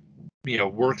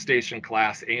workstation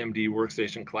class, AMD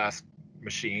workstation class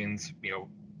machines,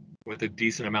 with a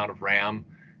decent amount of RAM,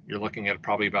 you're looking at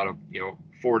probably about a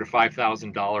 $4,000 to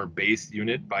 $5,000 base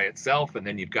unit by itself, and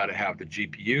then you've got to have the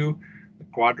GPU, the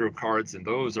Quadro cards, and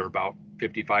those are about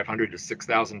 $5,500 to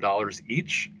 $6,000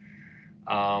 each.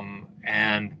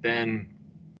 And then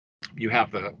you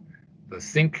have the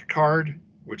sync card,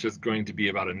 which is going to be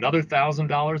about another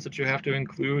 $1,000 that you have to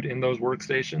include in those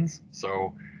workstations.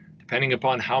 So depending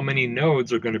upon how many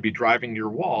nodes are going to be driving your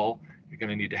wall, you're going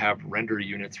to need to have render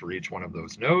units for each one of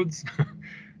those nodes.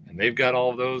 And they've got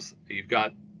all of those. You've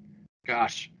got,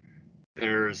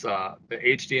 there's the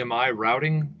HDMI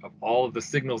routing of all of the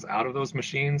signals out of those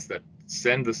machines that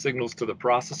send the signals to the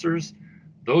processors.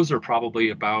 Those are probably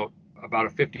about a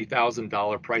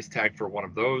 $50,000 price tag for one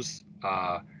of those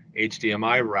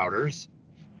HDMI routers.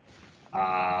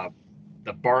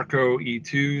 The Barco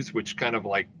E2s, which kind of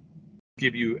like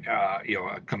give you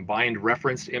a combined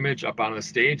referenced image up on the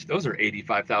stage, those are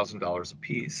 $85,000 a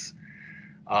piece.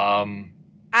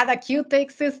 The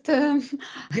Q-Take system.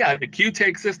 Yeah, the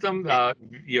Q-Take system, that's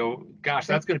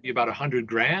going to be about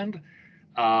 $100,000.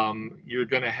 You're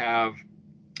going to have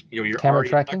your camera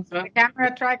tracking. The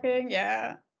camera tracking,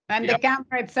 yeah. And the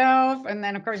camera itself, and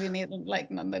then of course you need nice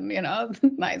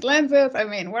lenses. I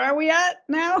mean, where are we at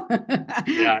now?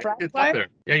 Yeah, it's up there.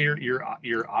 Yeah,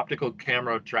 your optical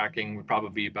camera tracking would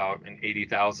probably be about an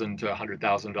 $80,000 to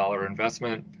 $100,000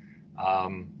 investment.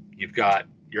 You've got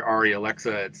your ARRI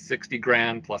Alexa at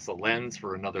 $60,000 plus a lens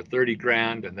for another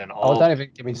 $30,000, and then all. Oh, don't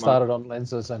even get me started on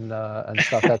lenses and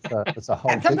stuff. That's a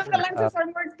whole. Some of the lenses are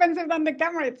more expensive than the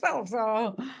camera itself.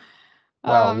 So.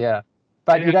 Well, yeah,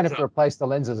 but you don't have to replace the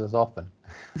lenses as often.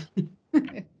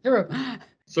 True.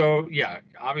 So yeah,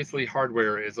 obviously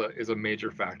hardware is a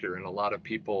major factor, and a lot of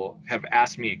people have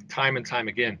asked me time and time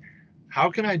again, how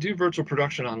can I do virtual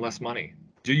production on less money?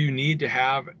 Do you need to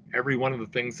have every one of the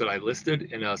things that I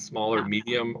listed in a smaller,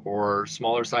 medium, or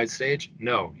smaller size stage?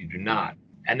 No, you do not.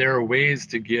 And there are ways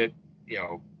to get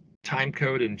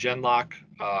timecode and Genlock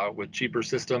with cheaper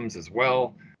systems as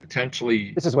well.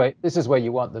 Potentially, this is where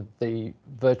you want the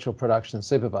virtual production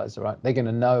supervisor, right? They're going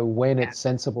to know when it's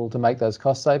sensible to make those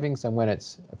cost savings and when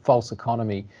it's false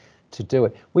economy to do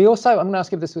it. I'm going to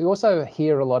ask you this, we also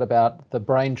hear a lot about the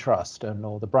brain trust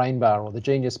or the brain bar or the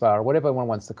genius bar or whatever one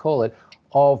wants to call it,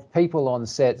 of people on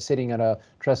set sitting at a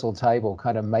trestle table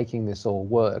kind of making this all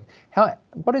work.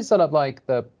 What is sort of like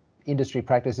the industry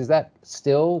practice? Is that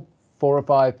still 4 or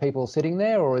 5 people sitting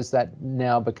there, or is that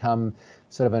now become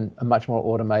sort of a much more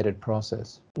automated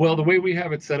process? Well, the way we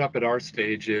have it set up at our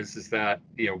stage is that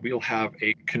we'll have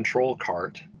a control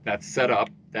cart that's set up,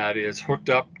 that is hooked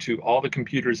up to all the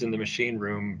computers in the machine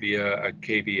room via a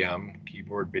KVM,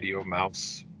 keyboard, video,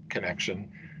 mouse connection,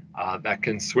 that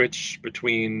can switch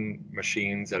between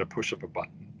machines at a push of a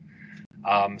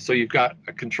button. So you've got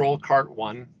a control cart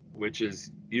 1, which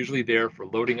is usually there for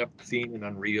loading up the scene in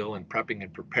Unreal and prepping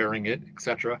and preparing it,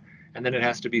 etc. And then it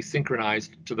has to be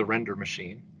synchronized to the render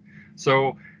machine.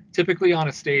 So typically on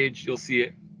a stage, you'll see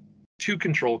 2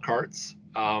 control carts,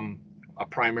 a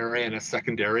primary and a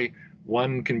secondary.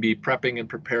 One can be prepping and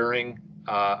preparing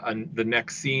the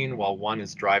next scene while one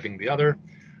is driving the other.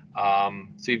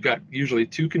 So you've got usually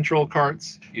 2 control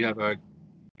carts. You have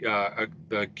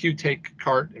the Q-Take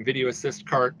cart and video assist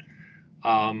cart.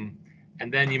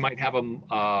 And then you might have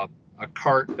a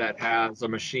cart that has a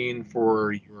machine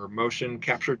for your motion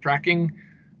capture tracking,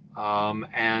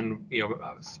 and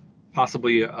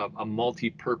possibly a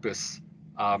multi-purpose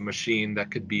machine that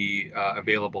could be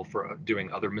available for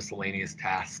doing other miscellaneous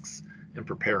tasks and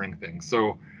preparing things.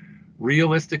 So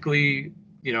realistically,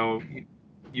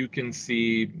 you can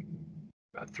see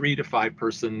a 3 to 5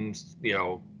 person,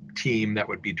 team that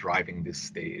would be driving this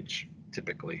stage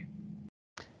typically.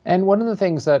 And one of the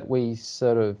things that we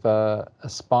sort of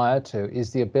aspire to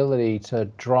is the ability to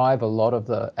drive a lot of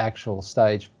the actual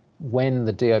stage when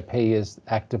the DOP is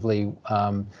actively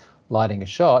lighting a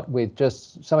shot with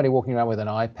just somebody walking around with an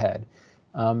iPad.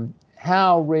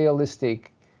 How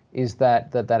realistic is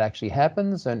that actually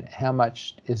happens, and how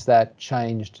much is that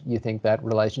changed, you think, that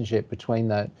relationship between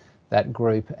that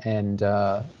group and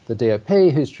the DOP,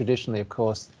 who's traditionally, of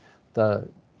course,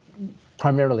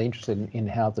 primarily interested in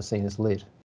how the scene is lit?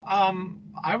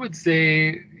 I would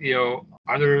say,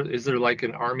 is there like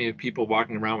an army of people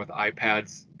walking around with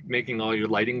iPads making all your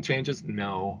lighting changes?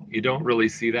 No, you don't really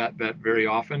see that very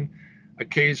often.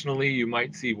 Occasionally you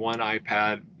might see one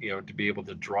iPad, to be able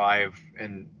to drive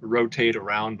and rotate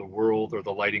around the world or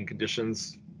the lighting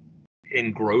conditions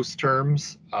in gross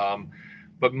terms.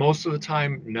 But most of the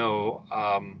time, no.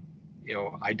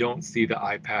 I don't see the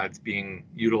iPads being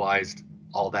utilized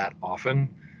all that often.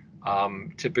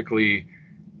 Typically,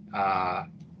 the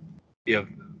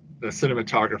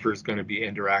cinematographer is going to be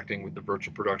interacting with the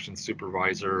virtual production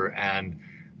supervisor, and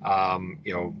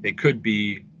they could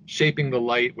be shaping the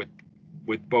light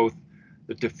with both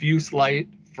the diffuse light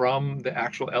from the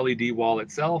actual LED wall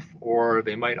itself, or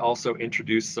they might also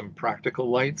introduce some practical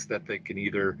lights that they can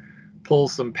either pull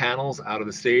some panels out of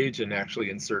the stage and actually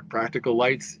insert practical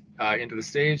lights into the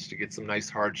stage to get some nice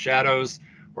hard shadows,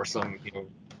 or some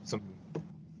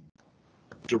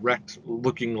direct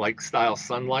looking like style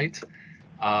sunlight.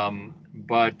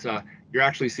 But you're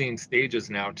actually seeing stages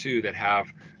now too that have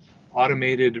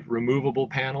automated removable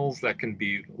panels that can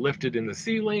be lifted in the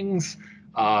ceilings,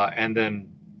 and then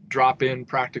drop in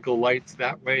practical lights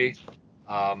that way.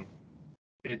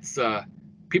 It's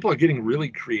people are getting really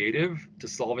creative to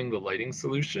solving the lighting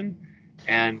solution,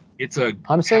 and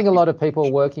I'm seeing a lot of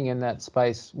people working in that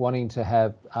space wanting to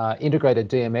have integrated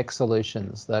DMX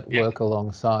solutions that work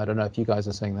alongside. I don't know if you guys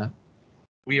are seeing that.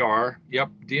 We are. Yep.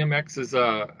 DMX is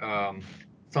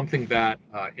something that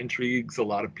intrigues a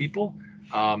lot of people.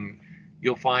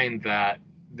 You'll find that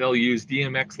they'll use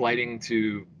DMX lighting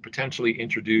to potentially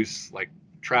introduce like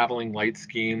traveling light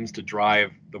schemes to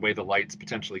drive the way the lights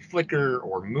potentially flicker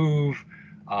or move,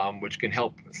 which can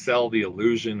help sell the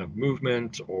illusion of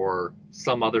movement or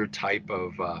some other type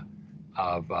of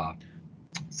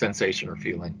sensation or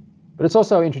feeling. But it's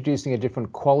also introducing a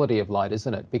different quality of light,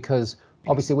 isn't it? Because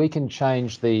obviously we can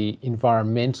change the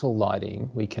environmental lighting.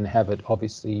 We can have it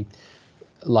obviously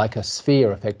like a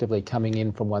sphere effectively coming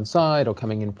in from one side or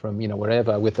coming in from,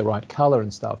 wherever with the right color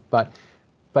and stuff. But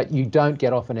you don't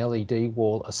get off an LED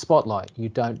wall a spotlight. You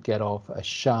don't get off a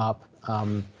sharp,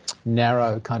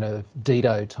 narrow kind of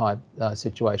Dido type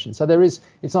situation. So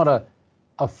it's not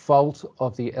a fault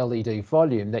of the LED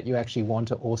volume that you actually want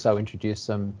to also introduce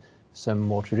some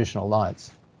more traditional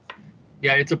lights.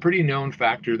 Yeah, it's a pretty known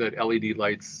factor that LED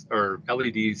lights or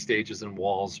LED stages and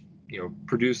walls,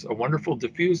 produce a wonderful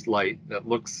diffused light that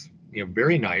looks,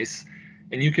 very nice,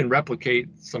 and you can replicate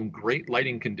some great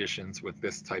lighting conditions with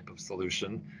this type of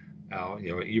solution.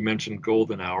 You mentioned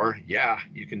golden hour. Yeah,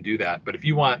 you can do that. But if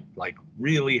you want like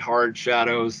really hard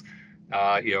shadows,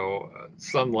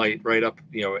 sunlight right up,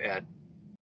 at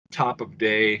top of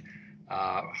day,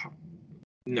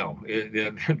 no,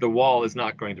 the wall is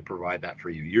not going to provide that for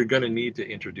you. You're going to need to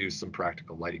introduce some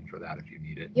practical lighting for that if you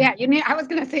need it. Yeah, I was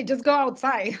going to say, just go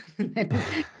outside.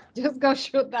 Just go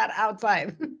shoot that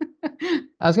outside.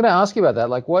 I was going to ask you about that.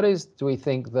 Like, do we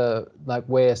think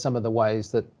where some of the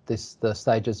ways that the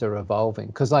stages are evolving?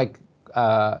 Because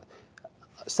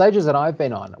stages that I've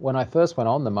been on, when I first went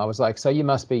on them, I was like, so you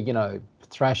must be,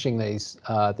 thrashing these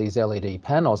LED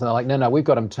panels, and they're like, no, we've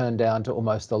got them turned down to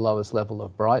almost the lowest level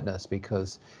of brightness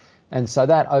because, and so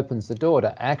that opens the door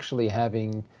to actually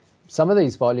having some of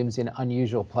these volumes in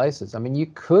unusual places. I mean, you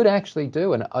could actually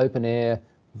do an open air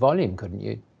volume, couldn't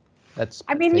you? That's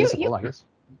feasible, I guess.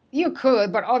 You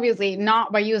could, but obviously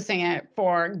not by using it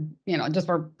for, just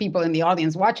for people in the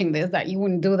audience watching this, that you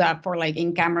wouldn't do that for like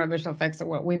in-camera visual effects or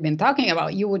what we've been talking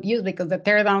about. You would use, because the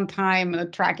teardown time, the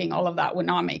tracking, all of that would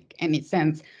not make any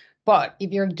sense. But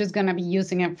if you're just going to be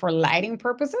using it for lighting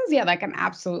purposes, yeah, that can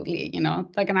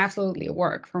absolutely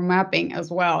work for mapping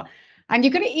as well. And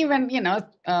you could even,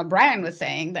 Brian was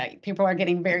saying that people are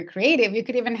getting very creative. You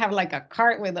could even have like a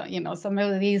cart with, some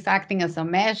of these acting as a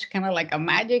mesh, kind of like a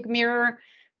magic mirror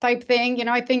type thing.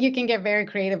 I think you can get very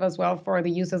creative as well for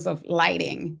the uses of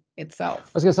lighting itself. I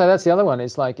was going to say, that's the other one.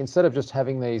 Is like, instead of just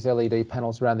having these LED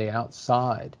panels around the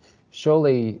outside,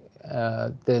 surely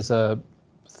there's a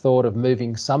thought of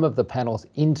moving some of the panels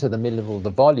into the middle of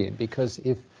the volume, because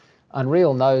if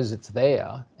Unreal knows it's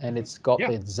there and it's got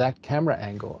the exact camera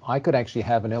angle, I could actually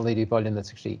have an LED volume that's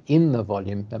actually in the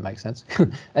volume. That makes sense.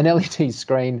 An LED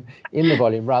screen in the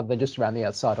volume rather than just around the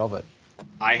outside of it.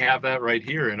 I have that right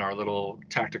here in our little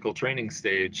tactical training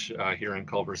stage here in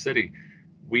Culver City.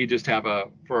 We just have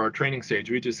for our training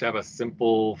stage, we just have a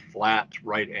simple flat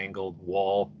right angled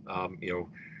wall.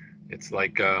 It's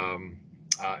like an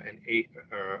 8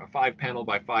 or a 5 panel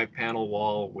by 5 panel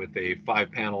wall with a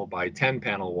 5 panel by 10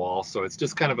 panel wall. So it's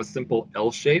just kind of a simple L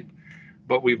shape,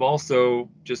 but we've also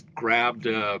just grabbed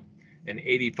an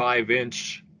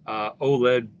 85-inch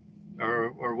OLED,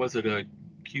 or was it a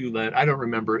QLED? I don't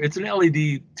remember. It's an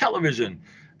LED television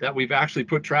that we've actually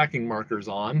put tracking markers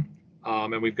on,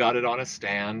 and we've got it on a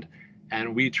stand,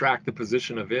 and we track the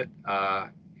position of it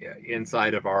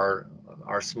inside of our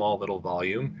small little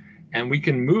volume, and we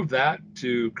can move that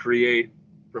to create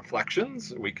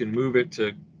reflections. We can move it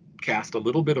to cast a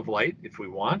little bit of light if we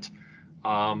want.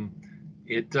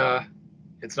 It's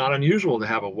not unusual to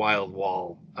have a wild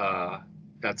wall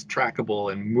that's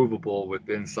trackable and movable with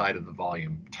inside of the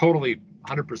volume. Totally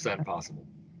 100% possible.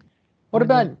 What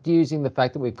about using the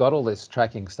fact that we've got all this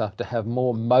tracking stuff to have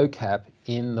more mocap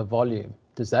in the volume?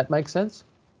 Does that make sense?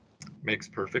 Makes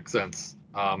perfect sense.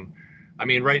 I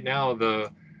mean, right now,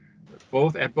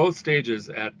 at both stages,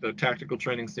 at the tactical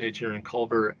training stage here in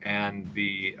Culver and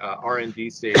the R&D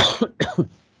stage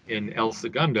in El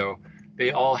Segundo,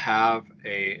 they all have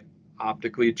a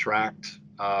optically tracked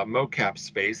mocap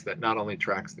space that not only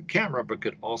tracks the camera, but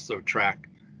could also track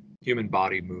human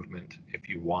body movement if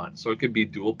you want. So it could be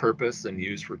dual purpose and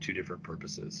used for 2 different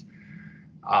purposes.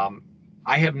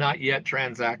 I have not yet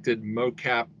transacted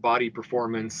mocap body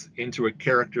performance into a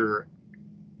character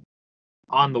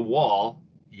on the wall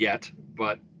yet,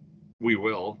 but we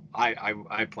will.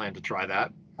 I plan to try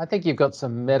that. I think you've got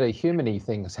some meta-human-y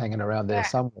things hanging around there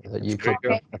somewhere that you could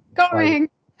going.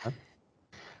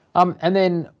 And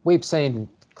then we've seen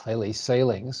clearly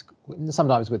ceilings,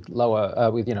 sometimes with lower,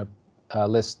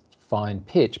 less fine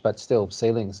pitch, but still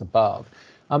ceilings above.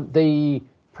 The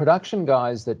production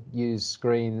guys that use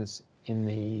screens in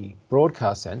the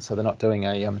broadcast sense, so they're not doing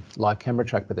a live camera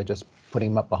track, but they're just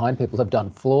putting them up behind people, have done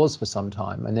floors for some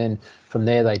time. And then from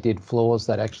there, they did floors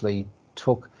that actually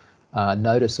took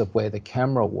notice of where the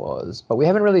camera was. But we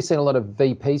haven't really seen a lot of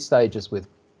VP stages with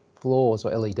floors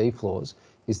or LED floors.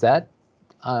 Is that,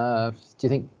 do you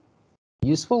think,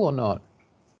 useful or not?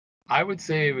 I would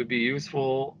say it would be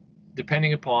useful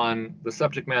depending upon the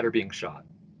subject matter being shot.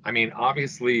 I mean,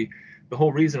 obviously, the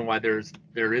whole reason why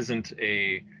there isn't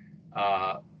a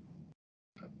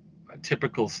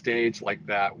typical stage like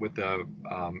that with a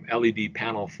LED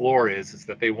panel floor is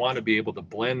that they want to be able to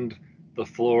blend the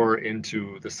floor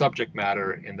into the subject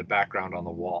matter in the background on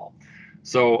the wall.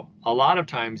 So a lot of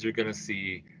times you're going to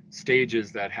see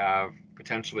stages that have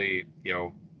potentially,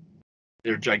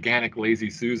 they're gigantic lazy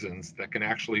Susans that can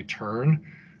actually turn.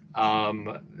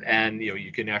 And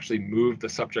you can actually move the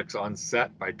subjects on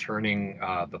set by turning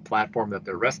the platform that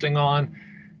they're resting on,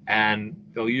 and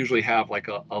they'll usually have like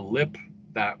a lip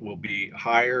that will be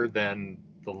higher than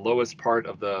the lowest part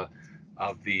of the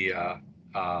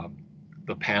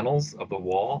panels of the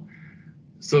wall.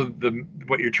 So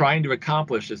what you're trying to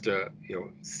accomplish is to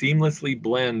seamlessly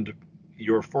blend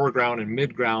your foreground and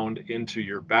midground into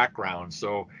your background.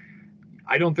 So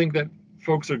I don't think that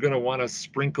folks are going to want to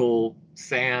sprinkle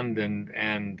sand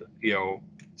and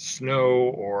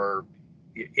snow or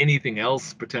anything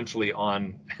else potentially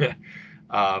on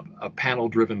a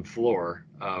panel-driven floor,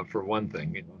 for one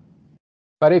thing.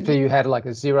 But if you had like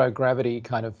a zero gravity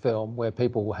kind of film where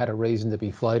people had a reason to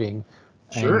be floating,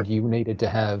 Sure. and you needed to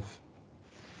have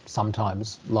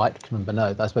sometimes light can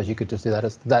beneath. I suppose you could just do that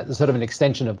as that sort of an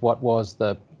extension of what was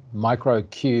the micro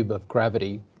cube of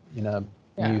gravity in a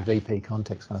new VP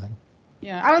context kind of thing.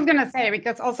 Yeah, I was going to say,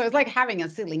 because also it's like having a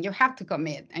ceiling. You have to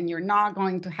commit, and you're not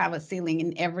going to have a ceiling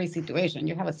in every situation.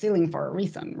 You have a ceiling for a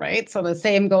reason, right? So the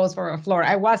same goes for a floor.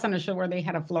 I wasn't sure where they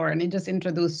had a floor, and it just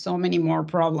introduced so many more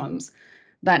problems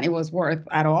than it was worth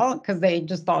at all, because they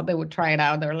just thought they would try it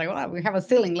out. They were like, well, we have a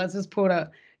ceiling. Let's just put a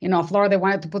floor. They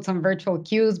wanted to put some virtual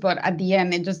cues, but at the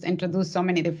end, it just introduced so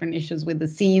many different issues with the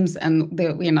seams, and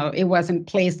it wasn't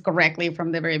placed correctly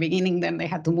from the very beginning. Then they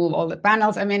had to move all the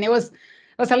panels. I mean, it was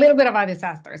a little bit of a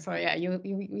disaster. So yeah,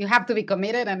 you have to be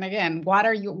committed. And again, what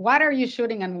are you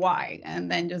shooting and why?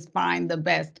 And then just find the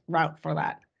best route for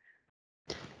that.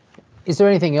 Is there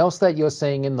anything else that you're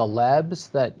seeing in the labs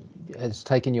that has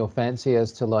taken your fancy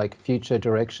as to like future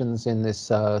directions in this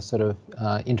sort of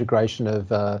integration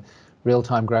of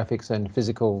real-time graphics and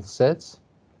physical sets?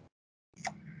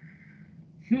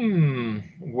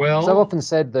 Well, So I've often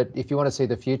said that if you want to see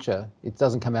the future, it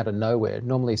doesn't come out of nowhere.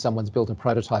 Normally someone's built a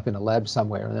prototype in a lab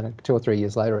somewhere, and then 2 or 3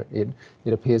 years later it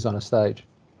appears on a stage.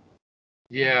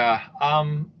 yeah.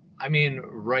 I mean,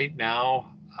 right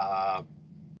now,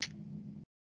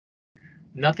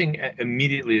 nothing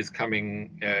immediately is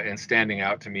coming and standing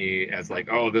out to me as like,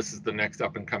 oh, this is the next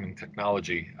up and coming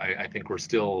technology. I think we're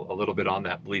still a little bit on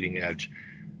that bleeding edge.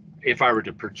 If I were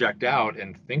to project out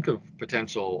and think of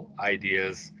potential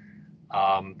ideas,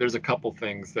 there's a couple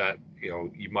things that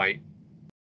you might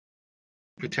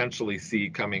potentially see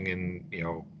coming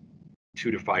in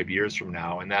 2 to 5 years from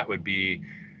now, and that would be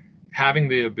having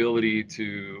the ability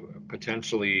to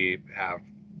potentially have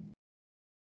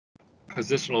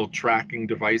positional tracking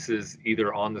devices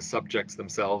either on the subjects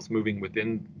themselves, moving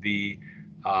within the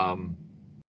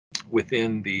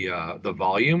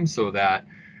volume, so that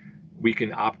we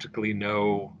can optically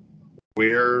know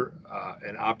where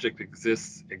an object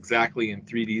exists exactly in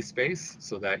 3D space,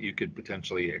 so that you could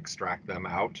potentially extract them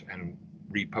out and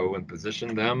repo and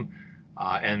position them,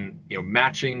 and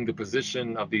matching the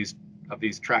position of these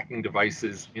tracking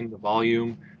devices in the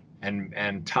volume,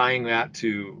 and tying that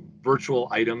to virtual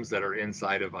items that are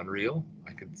inside of Unreal.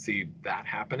 I could see that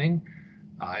happening,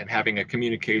 and having a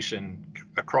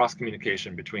cross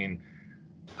communication between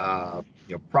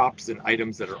props and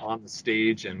items that are on the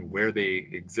stage and where they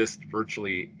exist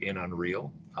virtually in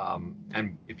Unreal.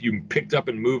 And if you picked up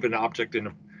and move an object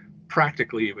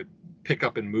practically it would pick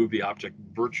up and move the object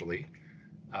virtually.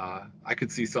 I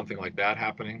could see something like that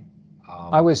happening.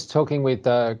 I was talking with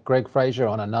Greg Fraser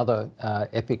on another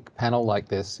epic panel like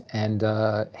this, and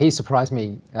he surprised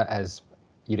me, as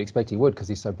you'd expect he would, because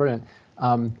he's so brilliant.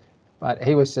 But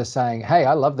he was just saying, hey,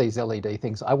 I love these LED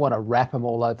things. I want to wrap them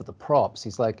all over the props.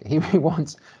 He's like, he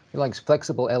likes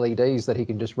flexible LEDs that he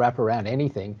can just wrap around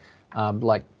anything,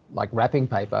 like wrapping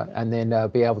paper, and then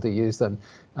be able to use them.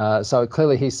 So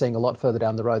clearly he's seeing a lot further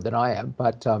down the road than I am.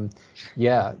 But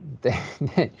yeah,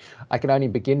 I can only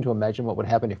begin to imagine what would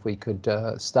happen if we could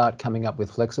start coming up with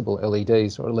flexible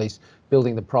LEDs, or at least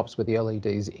building the props with the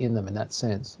LEDs in them in that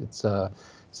sense. It's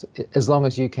as long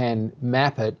as you can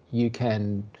map it, you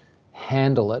can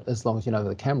handle it, as long as you know where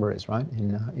the camera is, right,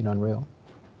 in Unreal.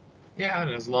 Yeah,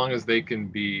 and as long as they can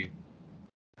be,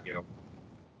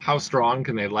 how strong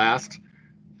can they last?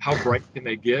 How bright can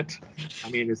they get? I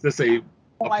mean, is this a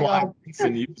apply once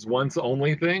and use once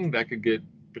only thing? That could get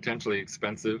potentially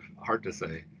expensive. Hard to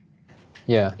say.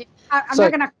 Yeah. I'm not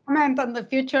going to comment on the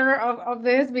future of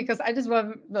this, because I just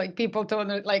want people to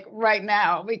know right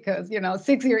now, because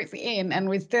 6 years in and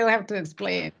we still have to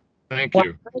explain. Thank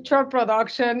you. What virtual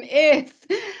production is.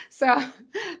 So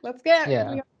let's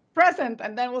get present,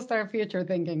 and then we'll start future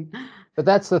thinking. But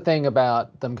that's the thing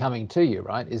about them coming to you,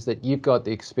 right? Is that you've got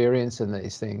the experience in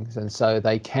these things, and so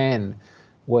they can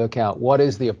work out what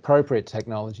is the appropriate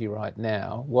technology right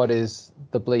now, what is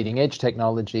the bleeding edge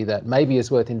technology that maybe is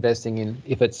worth investing in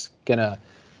if it's going to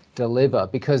deliver.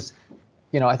 Because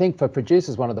I think for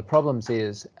producers, one of the problems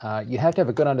is you have to have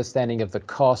a good understanding of the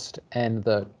cost and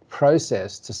the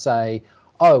process to say,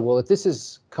 oh, well, if this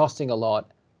is costing a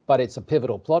lot, but it's a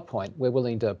pivotal plot point, we're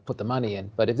willing to put the money in.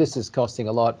 But if this is costing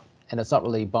a lot and it's not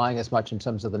really buying as much in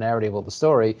terms of the narrative or the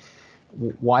story,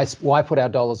 why put our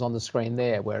dollars on the screen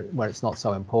there where it's not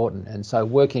so important? And so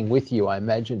working with you, I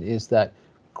imagine, is that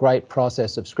great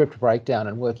process of script breakdown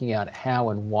and working out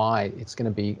how and why it's going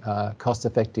to be cost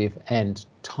effective and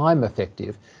time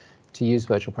effective to use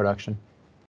virtual production.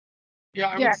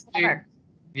 Yeah,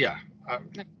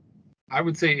 I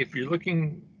would say if you're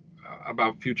looking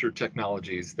about future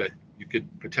technologies that you could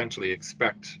potentially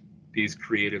expect these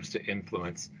creatives to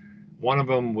influence, one of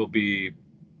them will be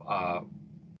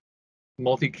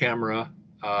multi-camera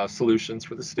solutions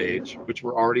for the stage, which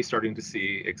we're already starting to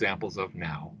see examples of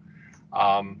now.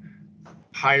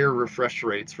 Higher refresh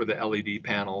rates for the LED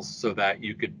panels so that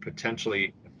you could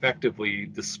potentially effectively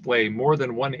display more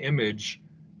than one image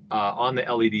on the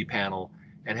LED panel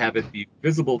and have it be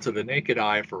visible to the naked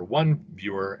eye for one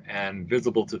viewer and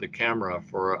visible to the camera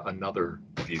for another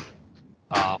view.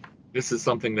 This is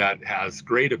something that has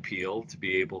great appeal to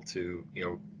be able to,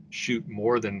 shoot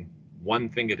more than one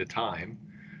thing at a time.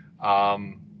 I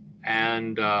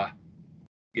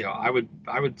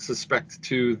would suspect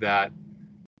too that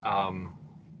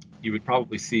you would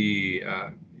probably see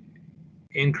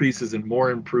increases and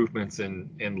more improvements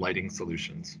in lighting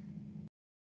solutions.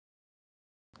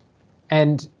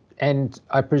 And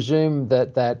I presume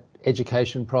that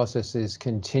education process is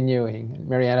continuing.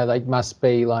 Mariana, they must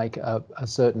be like a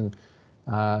certain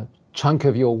chunk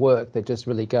of your work that just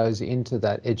really goes into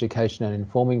that education and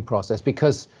informing process,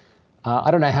 because I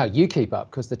don't know how you keep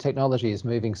up, because the technology is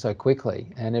moving so quickly,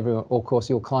 and everyone, of course,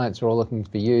 your clients are all looking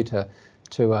for you to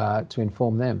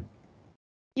inform them.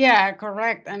 Yeah,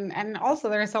 correct. And also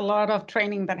there's a lot of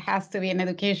training that has to be in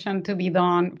education to be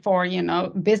done for,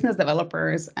 business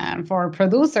developers and for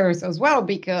producers as well,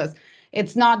 because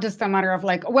it's not just a matter of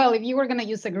like, well, if you were going to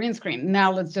use a green screen,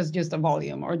 now let's just use the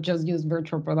volume or just use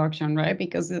virtual production, right?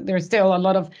 Because there's still a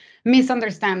lot of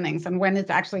misunderstandings and when it's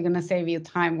actually going to save you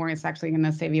time, where it's actually going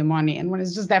to save you money, and when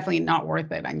it's just definitely not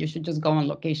worth it and you should just go on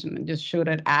location and just shoot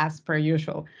it as per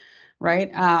usual.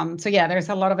 Right. So yeah, there's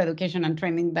a lot of education and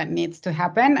training that needs to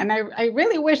happen. And I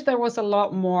really wish there was a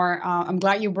lot more. I'm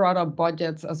glad you brought up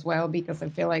budgets as well, because I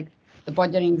feel like the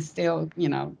budgeting is still,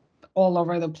 all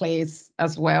over the place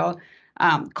as well.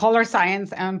 Color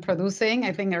science and producing,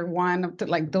 I think, are one of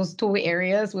like those two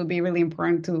areas would be really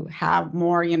important to have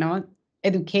more,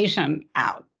 education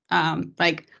out.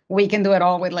 Like we can do it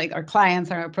all with like our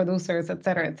clients, our producers, et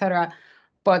cetera, et cetera.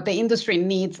 But the industry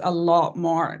needs a lot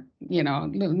more,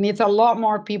 needs a lot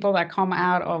more people that come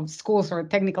out of schools or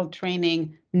technical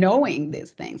training knowing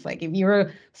these things. Like if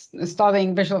you're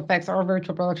studying visual effects or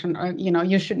virtual production, or,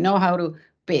 you should know how to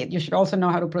bid. You should also know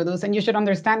how to produce, and you should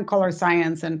understand color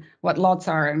science and what lots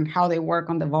are and how they work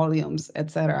on the volumes, et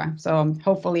cetera. So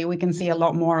hopefully we can see a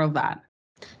lot more of that.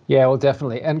 Yeah, well,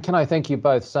 definitely. And can I thank you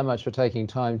both so much for taking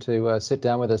time to sit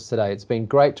down with us today. It's been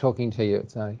great talking to you.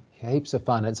 It's heaps of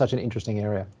fun. It's such an interesting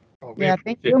area. Yeah,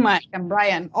 thank you, Mike and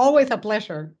Brian. Always a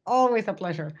pleasure. Always a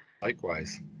pleasure.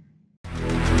 Likewise.